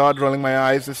 oh my god, rolling my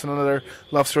eyes, this is another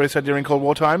love story set during Cold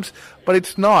War times, but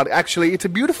it's not. Actually, it's a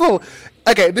beautiful...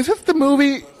 Okay, this is the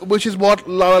movie which is what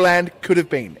La La Land could have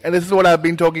been, and this is what I've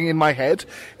been talking in my head.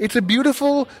 It's a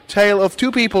beautiful tale of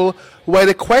two people where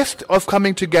the quest of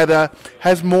coming together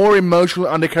has more emotional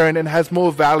undercurrent and has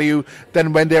more value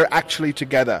than when they're actually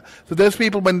together. So those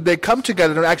people, when they come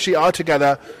together and actually are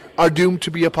together, are doomed to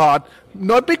be apart,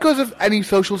 not because of any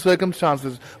social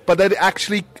circumstances, but that they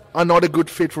actually are not a good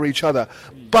fit for each other.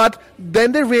 But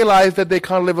then they realize that they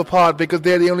can't live apart because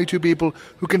they're the only two people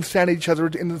who can stand each other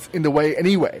in the way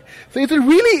anyway. So it's a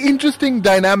really interesting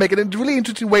dynamic and a really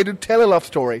interesting way to tell a love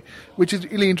story, which is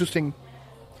really interesting.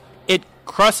 It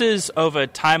crosses over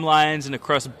timelines and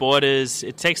across borders.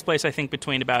 It takes place, I think,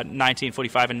 between about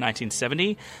 1945 and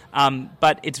 1970,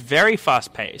 but it's very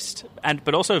fast-paced,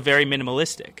 but also very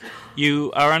minimalistic.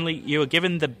 You are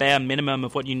given the bare minimum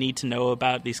of what you need to know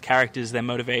about these characters, their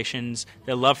motivations,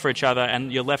 their love for each other,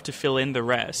 and you're left to fill in the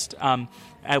rest.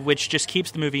 Which just keeps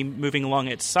the movie moving along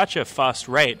at such a fast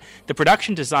rate. The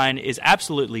production design is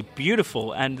absolutely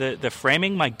beautiful, and the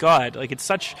framing, my God, like it's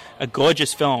such a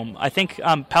gorgeous film. I think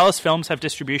Palace Films have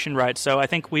distribution rights, so I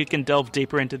think we can delve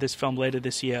deeper into this film later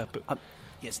this year.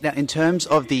 Yes, now in terms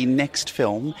of the next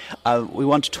film, we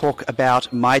want to talk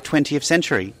about My 20th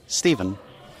Century. Stephen.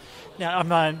 Yeah,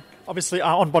 obviously,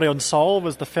 On Body, On Soul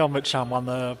was the film which won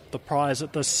the prize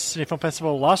at the Sydney Film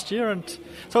Festival last year, and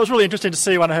so it was really interesting to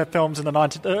see one of her films in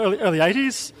the early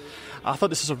 80s. I thought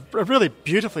this was a really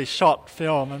beautifully shot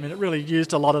film. I mean, it really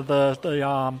used a lot of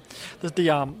the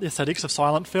aesthetics of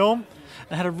silent film.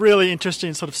 It had a really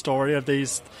interesting sort of story of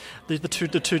the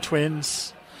two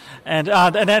twins. And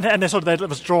then sort of that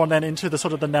was drawn then into the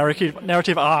sort of the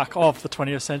narrative arc of the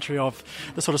 20th century of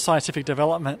the sort of scientific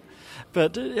development.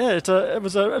 But yeah,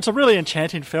 it's a really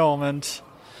enchanting film, and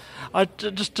I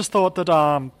just thought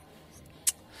that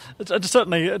it's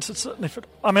certainly.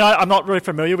 I mean, I'm not really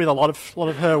familiar with a lot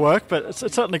of her work, but it's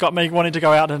certainly got me wanting to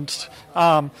go out and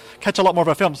catch a lot more of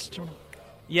her films.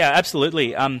 Yeah,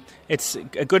 absolutely. It's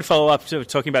a good follow-up to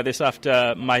talking about this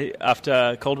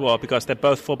after Cold War, because they're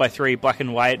both 4:3 black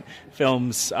and white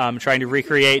films trying to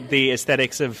recreate the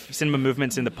aesthetics of cinema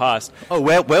movements in the past. Oh,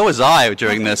 where was I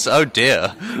during this? Oh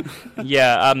dear.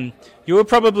 Yeah, you were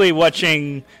probably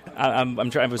watching. I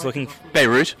was looking.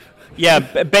 Beirut. Yeah,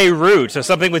 Beirut, or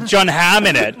something with John Hamm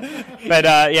in it. But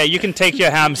yeah, you can take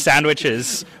your ham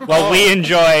sandwiches while we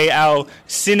enjoy our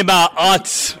cinema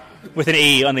art. With an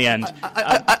E on the end.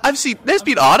 I've seen. There's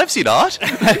been art. I've seen art.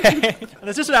 And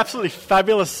there's just an absolutely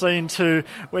fabulous scene too,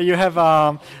 where you have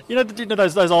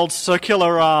those old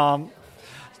circular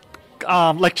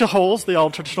lecture halls, the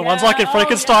old traditional ones, like in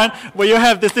Frankenstein, where you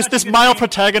have this male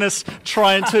protagonist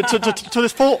trying to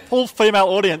this full female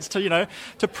audience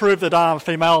to prove that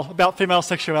female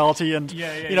sexuality and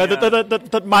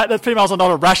that females are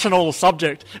not a rational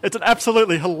subject. It's an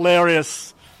absolutely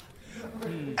hilarious.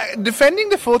 Defending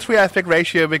the 4:3 aspect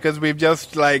ratio, because we've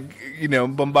just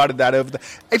bombarded that over.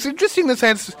 It's interesting in the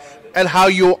sense and how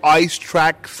your eyes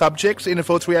track subjects in a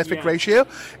 4:3 aspect ratio.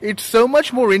 It's so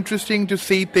much more interesting to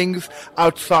see things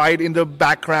outside in the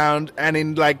background and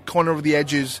in corner of the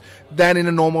edges than in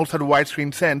a normal sort of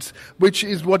widescreen sense, which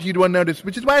is what you'd want to notice.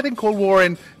 Which is why I think Cold War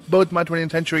and both My 20th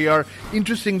Century are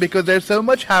interesting, because there's so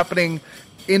much happening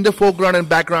in the foreground and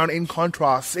background in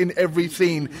contrast in every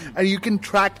scene, and you can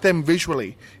track them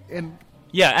visually.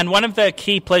 Yeah, and one of the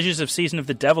key pleasures of Season of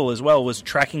the Devil as well was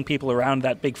tracking people around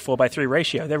that big 4:3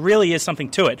 ratio. There really is something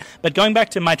to it. But going back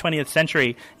to My 20th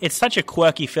Century, it's such a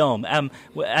quirky film.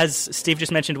 As Steve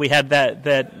just mentioned, we had that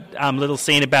little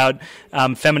scene about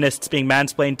feminists being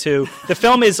mansplained to. The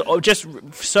film is just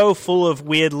so full of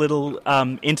weird little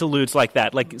interludes like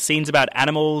that, like scenes about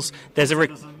animals. There's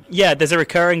a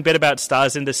recurring bit about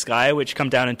stars in the sky, which come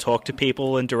down and talk to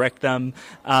people and direct them.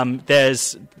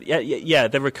 There's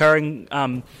the recurring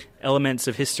elements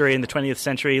of history in the 20th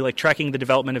century, like tracking the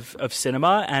development of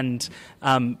cinema and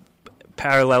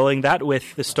paralleling that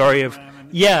with the story of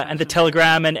and the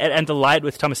telegram and the light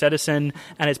with Thomas Edison,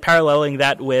 and it's paralleling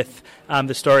that with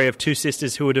the story of two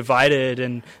sisters who were divided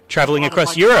and traveling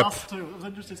across Europe.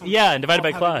 And divided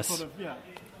by class.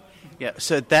 Yeah,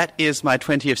 so that is My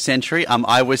 20th Century.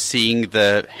 I was seeing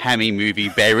the hammy movie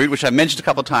Beirut, which I mentioned a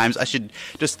couple of times. I should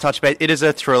just touch base. It is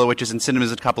a thriller which is in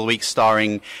cinemas in a couple of weeks,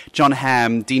 starring John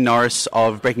Hamm, Dean Norris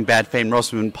of Breaking Bad fame,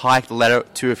 Rosamund Pike, the latter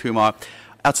two of whom are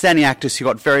outstanding actors who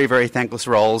got very, very thankless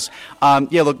roles.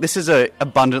 Look, this is a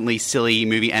abundantly silly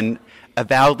movie, and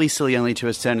avowedly silly only to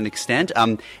a certain extent.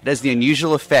 It has the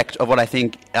unusual effect of what I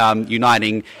think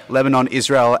uniting Lebanon,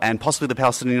 Israel, and possibly the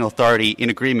Palestinian Authority in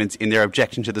agreement in their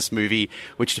objection to this movie,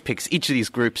 which depicts each of these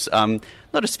groups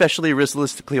not especially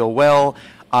realistically or well.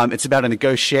 It's about a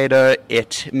negotiator.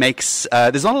 It makes...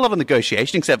 there's not a lot of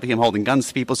negotiation except for him holding guns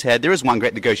to people's head. There is one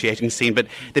great negotiating scene, but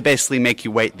they basically make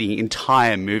you wait the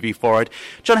entire movie for it.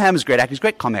 John Hamm is a great actor. He's a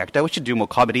great comic actor. We should do more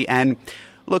comedy. And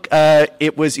look,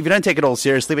 it was... If you don't take it all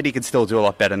seriously, but he could still do a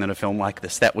lot better than a film like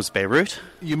this. That was Beirut.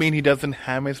 You mean he doesn't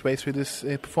ham his way through this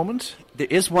performance? There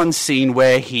is one scene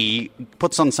where he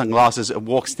puts on sunglasses and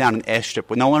walks down an airstrip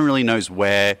where no one really knows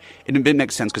where. It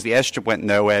makes sense because the airstrip went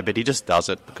nowhere, but he just does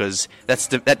it because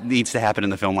that needs to happen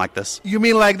in a film like this. You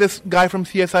mean like this guy from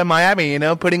CSI Miami,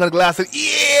 putting on glasses,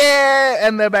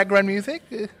 and the background music?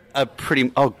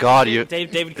 Oh God,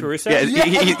 David Caruso.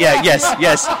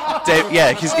 Yes.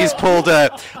 Dave, he's pulled.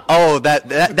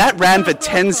 That ran for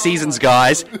 10 seasons,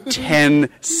 guys. 10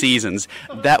 seasons.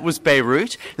 That was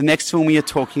Beirut. The next film we are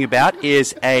talking about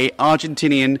is a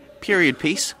Argentinian period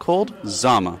piece called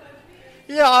Zama.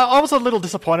 Yeah, I was a little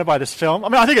disappointed by this film. I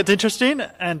mean, I think it's interesting,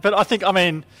 but I think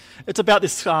it's about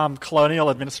this colonial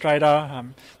administrator,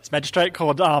 this magistrate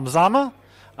called Zama.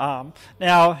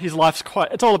 Now, his life's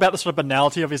it's all about the sort of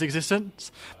banality of his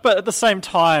existence, but at the same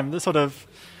time, the sort of,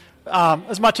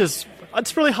 as much as,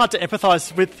 it's really hard to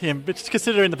empathise with him, but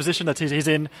considering the position that he's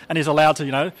in, and he's allowed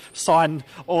to, sign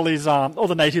all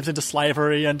the natives into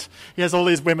slavery, and he has all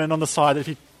these women on the side if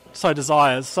he so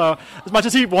desires. So, as much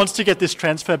as he wants to get this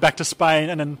transfer back to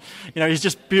Spain, and then, he's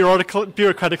just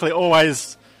bureaucratically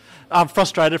always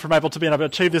frustrated from able to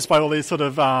achieve this by all these sort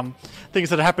of things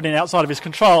that are happening outside of his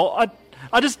control.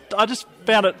 I just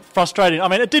found it frustrating. I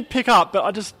mean, it did pick up, but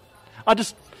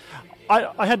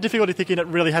I had difficulty thinking it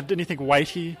really had anything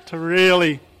weighty to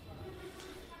really...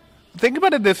 Think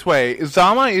about it this way.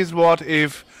 Zama is what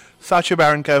if Sacha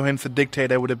Baron Cohen's The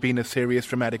Dictator would have been a serious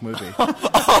dramatic movie.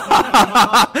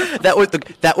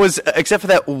 That was except for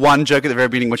that one joke at the very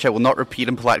beginning, which I will not repeat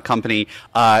in polite company,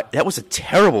 that was a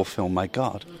terrible film, my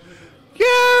God.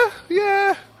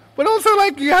 Yeah. But also,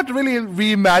 you have to really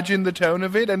reimagine the tone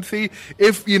of it and see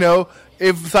if,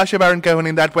 if Sacha Baron Cohen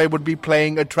in that way would be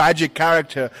playing a tragic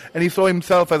character, and he saw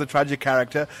himself as a tragic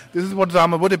character, this is what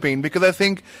Zama would have been. Because I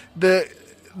think there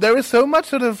is so much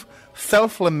sort of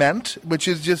self-lament, which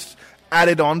is just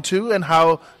added onto, and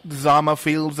how Zama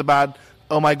feels about,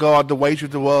 oh my God, the weight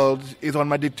of the world is on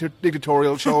my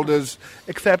dictatorial shoulders,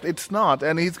 except it's not,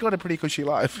 and he's got a pretty cushy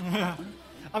life.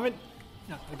 I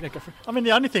mean,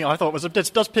 the only thing I thought was it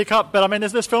does pick up, but I mean,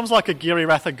 there's films like Aguirre,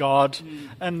 Wrath of God,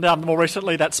 and more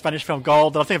recently that Spanish film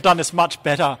Gold that I think have done this much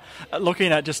better at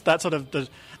looking at just that sort of the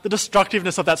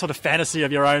destructiveness of that sort of fantasy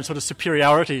of your own sort of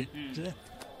superiority. Yeah.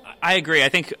 I agree. I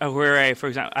think Aguirre, for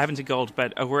example, I haven't seen Gold,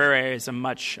 but Aguirre is a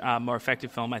much more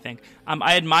effective film, I think.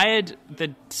 I admired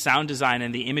the sound design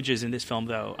and the images in this film,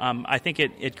 though. I think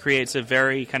it creates a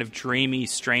very kind of dreamy,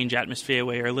 strange atmosphere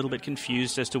where you're a little bit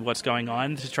confused as to what's going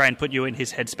on, to try and put you in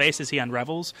his headspace as he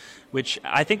unravels, which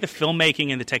I think the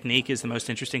filmmaking and the technique is the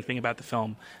most interesting thing about the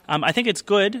film. I think it's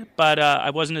good, but I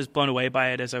wasn't as blown away by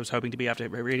it as I was hoping to be after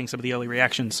reading some of the early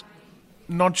reactions.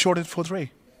 Not shorted for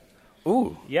 3.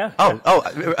 Ooh. Yeah.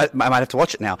 I might have to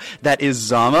watch it now. That is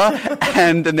Zama.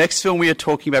 And the next film we are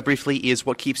talking about briefly is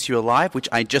What Keeps You Alive, which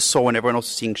I just saw when everyone else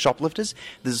was seeing Shoplifters.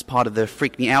 This is part of the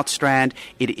Freak Me Out strand.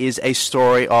 It is a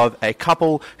story of a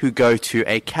couple who go to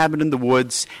a cabin in the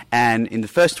woods, and in the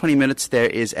first 20 minutes there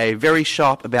is a very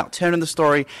sharp about turn in the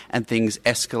story, and things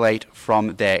escalate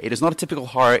from there. It is not a typical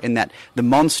horror in that the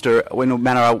monster, in a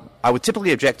manner I would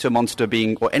typically object to a monster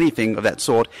being, or anything of that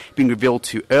sort, being revealed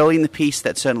too early in the piece.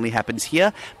 That certainly happens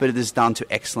here, but it is done to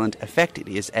excellent effect. It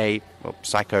is a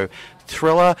psycho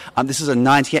thriller. This is a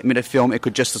 98-minute film. It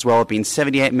could just as well have been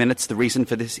 78 minutes. The reason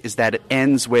for this is that it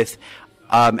ends with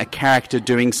a character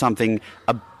doing something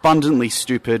abundantly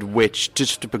stupid, which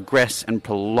just to progress and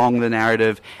prolong the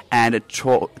narrative, and it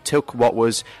took what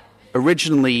was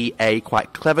originally a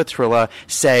quite clever thriller,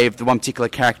 save the one particular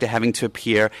character having to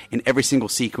appear in every single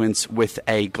sequence with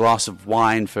a glass of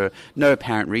wine for no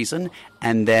apparent reason,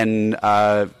 and then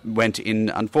went in,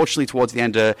 unfortunately, towards the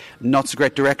end, a not so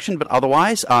great direction, but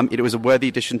otherwise, it was a worthy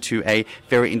addition to a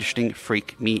very interesting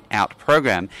Freak Me Out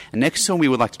program. The next film we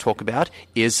would like to talk about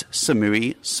is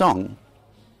Samui Song.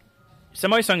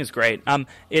 Samui Song is great.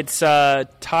 It's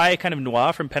Thai kind of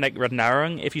noir from Penek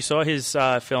Ratnarong. If you saw his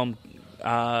film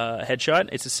Headshot,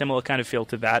 it's a similar kind of feel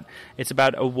to that. It's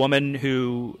about a woman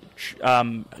who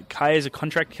hires a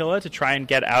contract killer to try and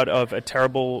get out of a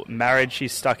terrible marriage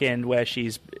she's stuck in, where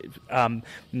she's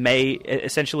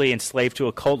essentially enslaved to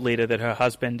a cult leader that her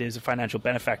husband is a financial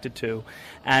benefactor to.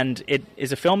 And it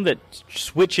is a film that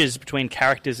switches between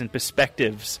characters and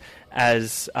perspectives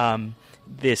as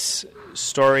this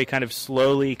story kind of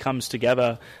slowly comes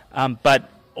together. But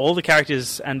all the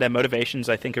characters and their motivations,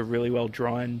 I think, are really well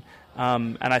drawn.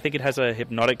 And I think it has a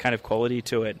hypnotic kind of quality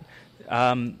to it.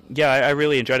 I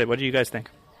really enjoyed it. What do you guys think?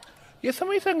 Yeah, some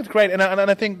of these things great, and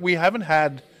I think we haven't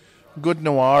had good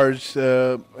noirs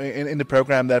in the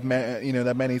program that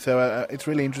many. So it's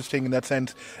really interesting in that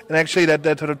sense, and actually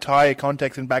that sort of Thai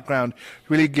context and background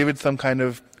really give it some kind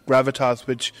of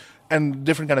gravitas, and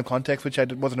different kind of context which I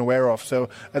wasn't aware of. So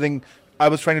I think I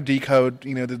was trying to decode,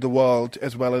 the world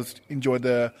as well as enjoy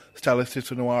the stylistics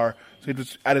of noir. So it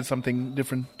was added something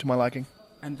different to my liking.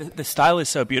 And the style is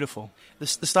so beautiful. The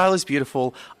style is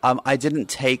beautiful. I didn't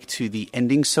take to the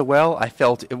ending so well. I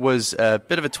felt it was a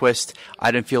bit of a twist.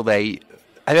 I didn't feel it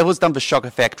was done for shock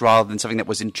effect rather than something that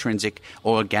was intrinsic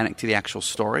or organic to the actual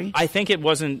story. I think it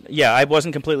wasn't. Yeah, I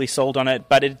wasn't completely sold on it,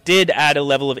 but it did add a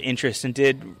level of interest and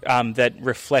did that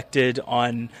reflected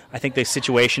on, I think, the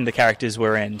situation the characters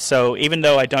were in. So even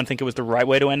though I don't think it was the right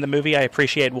way to end the movie, I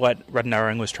appreciate what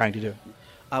Ratnarong was trying to do.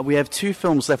 We have 2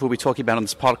 films left we'll be talking about on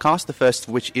this podcast, the first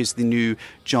of which is the new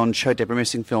John Cho Deborah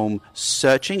Missing film,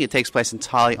 Searching. It takes place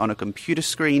entirely on a computer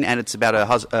screen, and it's about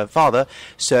a father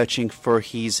searching for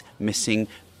his missing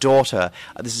daughter.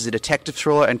 This is a detective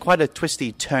thriller, and quite a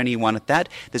twisty, turny one at that.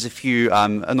 There's a few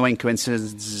annoying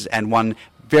coincidences and one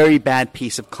very bad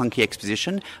piece of clunky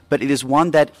exposition, but it is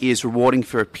one that is rewarding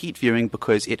for repeat viewing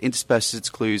because it intersperses its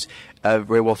clues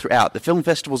very well throughout. The film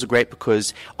festivals are great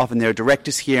because often there are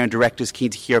directors here and directors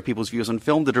keen to hear people's views on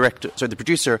film. The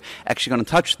producer actually got in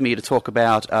touch with me to talk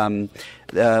about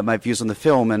my views on the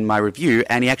film and my review,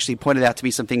 and he actually pointed out to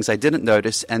me some things I didn't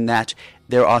notice, and that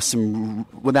there are some,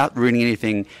 without ruining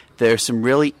anything, there are some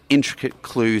really intricate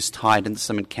clues tied into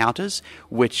some encounters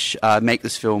which make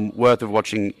this film worth of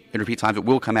watching in repeat times. It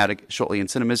will come out shortly in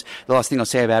cinemas. The last thing I'll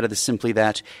say about it is simply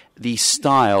that the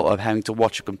style of having to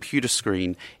watch a computer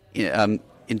screen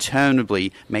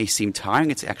interminably may seem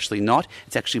tiring. It's actually not.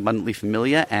 It's actually abundantly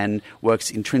familiar and works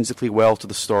intrinsically well to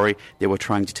the story that we're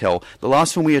trying to tell. The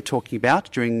last film we are talking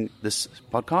about during this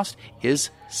podcast is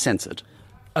Censored.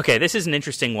 Okay, this is an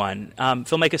interesting one.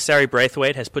 Filmmaker Sari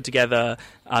Braithwaite has put together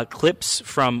clips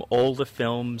from all the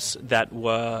films that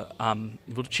were...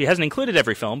 she hasn't included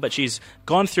every film, but she's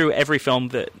gone through every film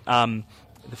that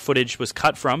the footage was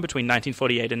cut from between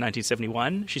 1948 and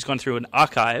 1971. She's gone through an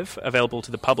archive available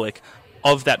to the public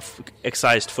of that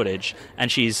excised footage, and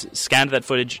she's scanned that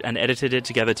footage and edited it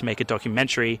together to make a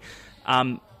documentary.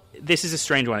 This is a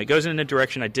strange one. It goes in a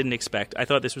direction I didn't expect. I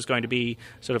thought this was going to be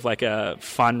sort of like a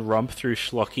fun romp through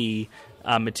schlocky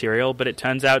material, but it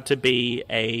turns out to be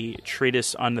a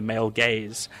treatise on the male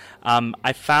gaze.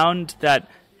 I found that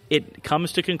it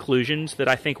comes to conclusions that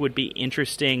I think would be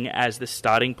interesting as the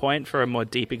starting point for a more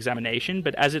deep examination,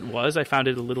 but as it was, I found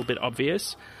it a little bit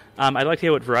obvious. I'd like to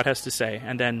hear what Virat has to say,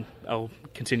 and then I'll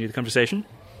continue the conversation.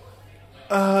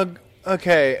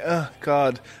 Okay.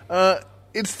 God.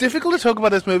 It's difficult to talk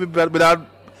about this movie without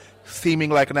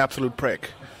seeming like an absolute prick.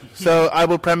 So I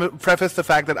will preface the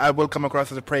fact that I will come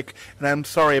across as a prick, and I'm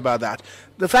sorry about that.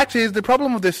 The fact is, the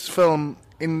problem with this film,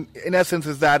 in essence,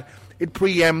 is that it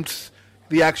preempts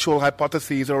the actual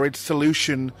hypotheses or its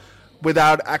solution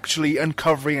without actually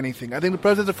uncovering anything. I think the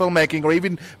process of filmmaking, or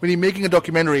even when you're making a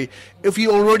documentary, if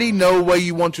you already know where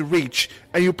you want to reach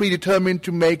and you're predetermined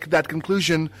to make that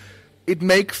conclusion, it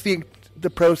makes the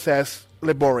process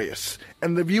laborious.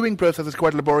 And the viewing process is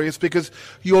quite laborious because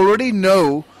you already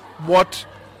know what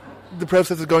the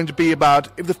process is going to be about.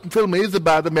 If the film is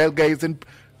about the male gaze and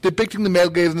depicting the male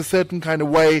gaze in a certain kind of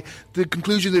way, the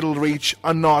conclusions it'll reach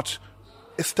are not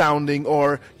astounding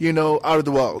or, out of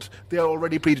the world. They are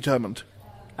already predetermined.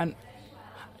 And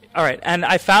all right, and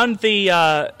I found the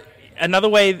another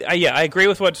way. I agree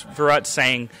with what Virat's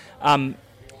saying.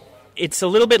 It's a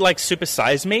little bit like Super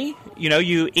Size Me.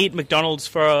 You eat McDonald's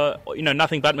for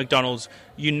nothing but McDonald's.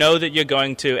 You know that you're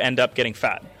going to end up getting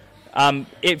fat.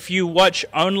 If you watch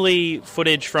only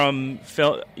footage from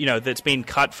that's been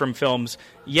cut from films,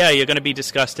 you're going to be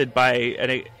disgusted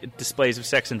by displays of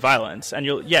sex and violence. And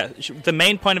the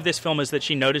main point of this film is that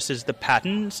she notices the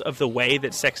patterns of the way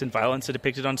that sex and violence are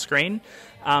depicted on screen.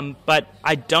 But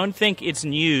I don't think it's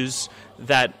news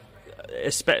that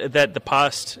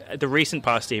the recent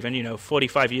past, even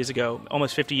 45 years ago,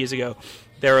 almost 50 years ago,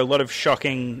 there are a lot of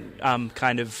shocking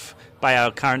kind of, by our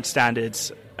current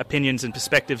standards, opinions and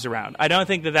perspectives around. I don't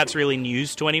think that that's really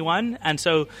news to anyone, and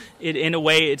so in a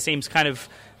way it seems kind of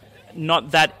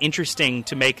not that interesting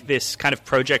to make this kind of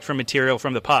project from material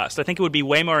from the past. I think it would be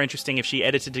way more interesting if she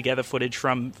edited together footage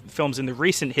from films in the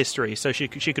recent history, so she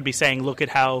could be saying, look at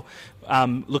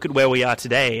where we are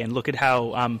today, and look at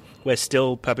how we're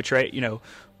still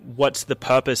what's the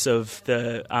purpose of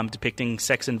the depicting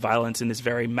sex and violence in this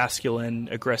very masculine,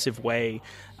 aggressive way.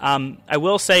 I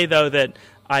will say, though, that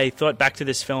I thought back to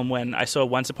this film when I saw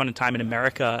Once Upon a Time in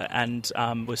America, and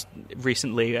was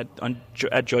recently at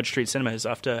George Street Cinemas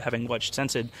after having watched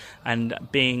Censored, and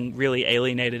being really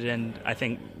alienated and I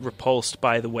think repulsed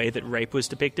by the way that rape was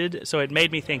depicted. So it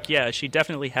made me think, she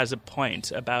definitely has a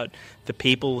point about the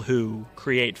people who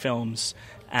create films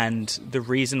and the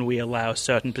reason we allow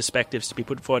certain perspectives to be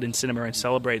put forward in cinema and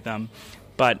celebrate them.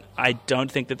 But I don't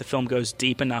think that the film goes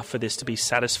deep enough for this to be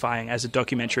satisfying as a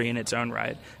documentary in its own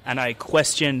right. And I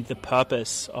questioned the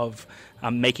purpose of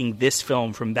making this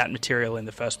film from that material in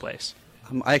the first place.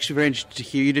 I'm actually very interested to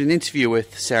hear you did an interview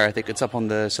with Sarah. I think it's up on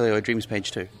the Celluloid Dreams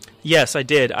page too. Yes, I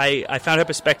did. I found her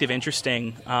perspective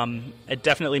interesting. It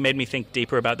definitely made me think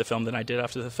deeper about the film than I did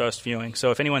after the first viewing.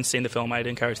 So if anyone's seen the film, I'd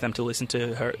encourage them to listen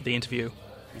to the interview.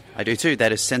 I do too.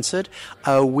 That is Censored.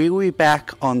 We will be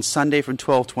back on Sunday from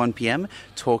 12 to 1 p.m.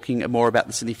 talking more about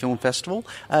the Sydney Film Festival.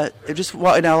 Just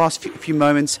in our last few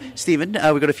moments, Stephen,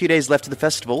 we've got a few days left of the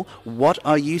festival. What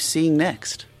are you seeing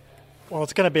next? Well,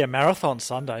 it's going to be a marathon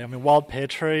Sunday. I mean, Wild Pear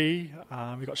Tree,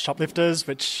 we've got Shoplifters,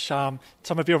 which some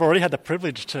of you have already had the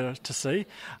privilege to see.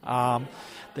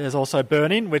 There's also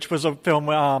Burning, which was a film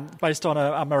based on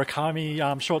a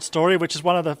Murakami short story, which is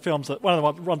one of the films that one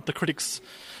of the critics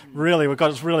we got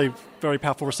this really very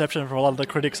powerful reception from a lot of the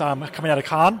critics coming out of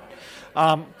Cannes.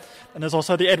 And there's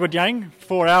also the Edward Yang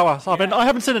 4-hour. So I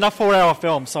haven't seen enough 4-hour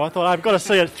films, so I thought I've got to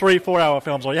see 3 4-hour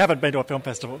films, or you haven't been to a film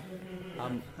festival.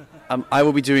 I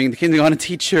will be doing The Kindergarten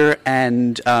Teacher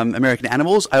and American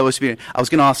Animals. I was going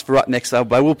to ask for next,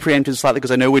 but I will preempt it slightly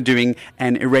because I know we're doing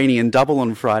an Iranian double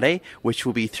on Friday, which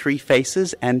will be Three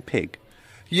Faces and Pig.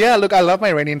 Yeah, look, I love my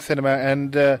Iranian cinema,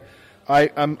 and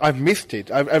I've missed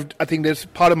it. I think there's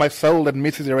part of my soul that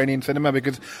misses Iranian cinema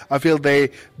because I feel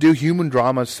they do human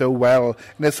dramas so well,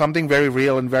 and there's something very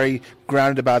real and very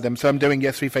grounded about them. So I'm doing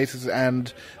Yes, Three Faces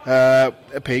and A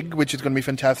Pig, which is going to be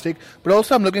fantastic. But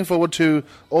also I'm looking forward to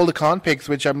all the Cannes picks,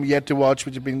 which I'm yet to watch,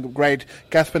 which have been great.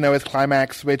 Gaspar Noé's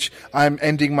Climax, which I'm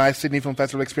ending my Sydney Film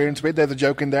Festival experience with. There's a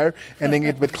joke in there, ending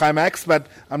it with Climax, but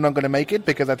I'm not going to make it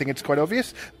because I think it's quite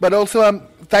obvious. But also,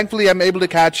 thankfully, I'm able to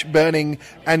catch Burning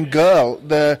and Girl,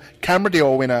 the Camera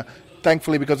d'Or winner,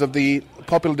 thankfully because of the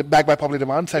back by popular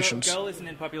demand sessions. Girl isn't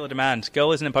in popular demand.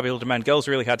 Girl's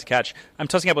really hard to catch. I'm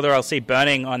tossing up whether I'll see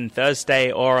Burning on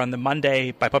Thursday or on the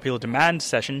Monday by popular demand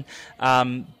session.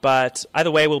 But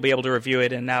either way, we'll be able to review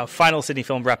it in our final Sydney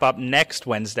Film wrap-up next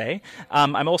Wednesday.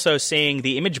 I'm also seeing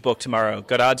The Image Book tomorrow,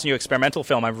 Godard's new experimental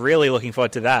film. I'm really looking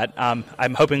forward to that.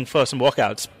 I'm hoping for some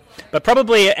walkouts. But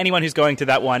probably anyone who's going to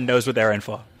that one knows what they're in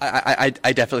for. I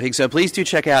definitely think so. Please do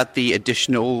check out the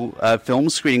additional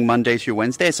films screening Monday through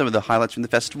Wednesday. Some of the highlights from the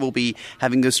festival will be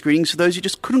having those screenings for those who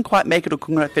just couldn't quite make it or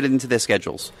couldn't quite fit it into their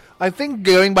schedules. I think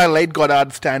going by late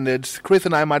Godard standards, Chris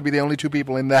and I might be the only two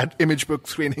people in that Image Book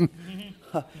screening.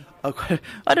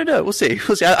 I don't know. We'll see.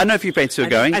 I know a few mates who are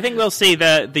going. I think we'll see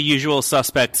the usual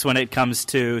suspects when it comes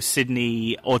to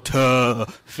Sydney auteur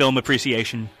film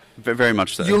appreciation. Very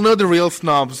much so. You'll know the real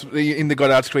snobs in the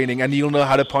Godard screening, and you'll know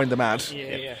how to point them out.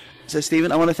 Yeah. So,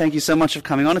 Stephen, I want to thank you so much for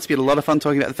coming on. It's been a lot of fun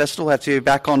talking about the festival. We'll have to be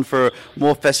back on for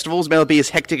more festivals. May not be as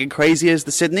hectic and crazy as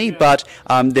the Sydney, but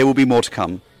there will be more to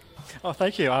come. Oh,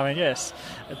 thank you. I mean, yes.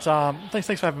 It's thanks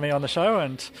for having me on the show,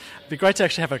 and it'd be great to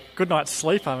actually have a good night's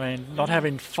sleep. I mean, not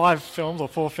having 5 films or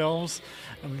 4 films,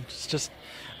 and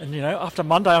after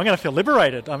Monday, I'm going to feel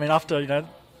liberated. I mean, after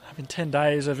having 10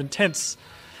 days of intense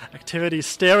activity,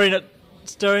 staring at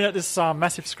this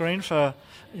massive screen for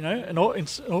it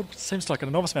seems like an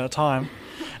enormous amount of time.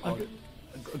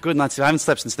 Good night. I haven't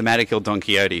slept since the Matter killed Don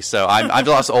Quixote, so I've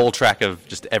lost all track of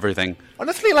just everything.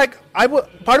 Honestly,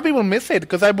 part of me will miss it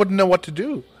because I wouldn't know what to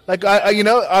do.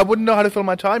 I wouldn't know how to fill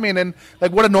my time in, and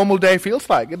what a normal day feels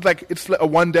like. It's a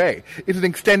one day. It's an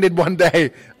extended one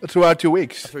day throughout 2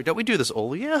 weeks. Don't we do this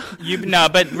all year? No,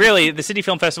 but really, the Sydney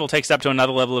Film Festival takes it up to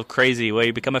another level of crazy, where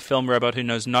you become a film robot who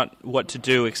knows not what to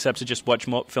do except to just watch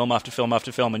more film after film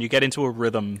after film, and you get into a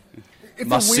rhythm.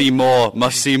 Must see more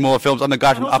films. I'm the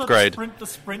guy from Upgrade. The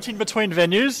sprinting between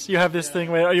venues. You have this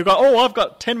thing where you go, I've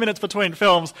got 10 minutes between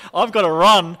films. I've got to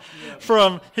run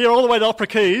from here all the way to Opera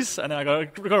Keys, and then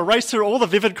I've got to race through all the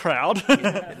Vivid crowd.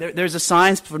 There's a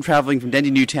science from travelling from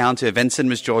Dendy Newtown to Event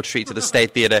Cinemas George Street to the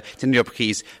State Theatre to the Opera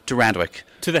Keys to Randwick.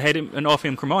 To the Hayden and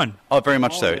Orpheum Cremorne. Oh, very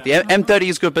much so. The M30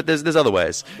 is good, but there's other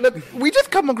ways. Look, we just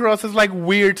come across as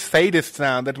weird sadists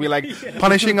now that we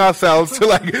punishing ourselves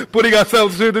to putting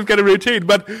ourselves through this kind of routine.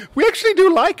 But we actually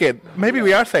do like it. Maybe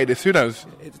we are sadists. Who knows?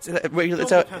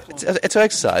 It's our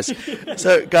exercise.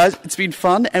 So, guys, it's been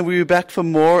fun, and we'll be back for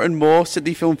more and more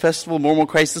Sydney Film Festival, more and more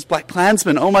crazy. Black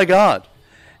Klansman. Oh my God.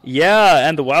 Yeah,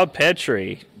 and the Wild Pear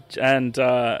Tree, and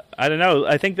I don't know.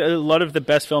 I think that a lot of the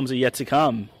best films are yet to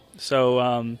come.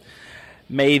 So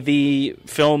may the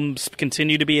films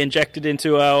continue to be injected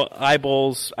into our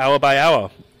eyeballs hour by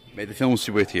hour. May the films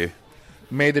be with you.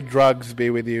 May the drugs be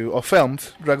with you. Or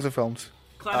films. Drugs or films.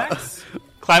 Climax?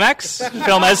 Climax?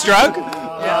 Film as drug?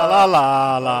 La la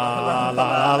la la la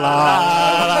la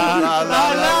la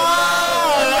la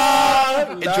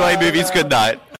la. Enjoy movies. Good night.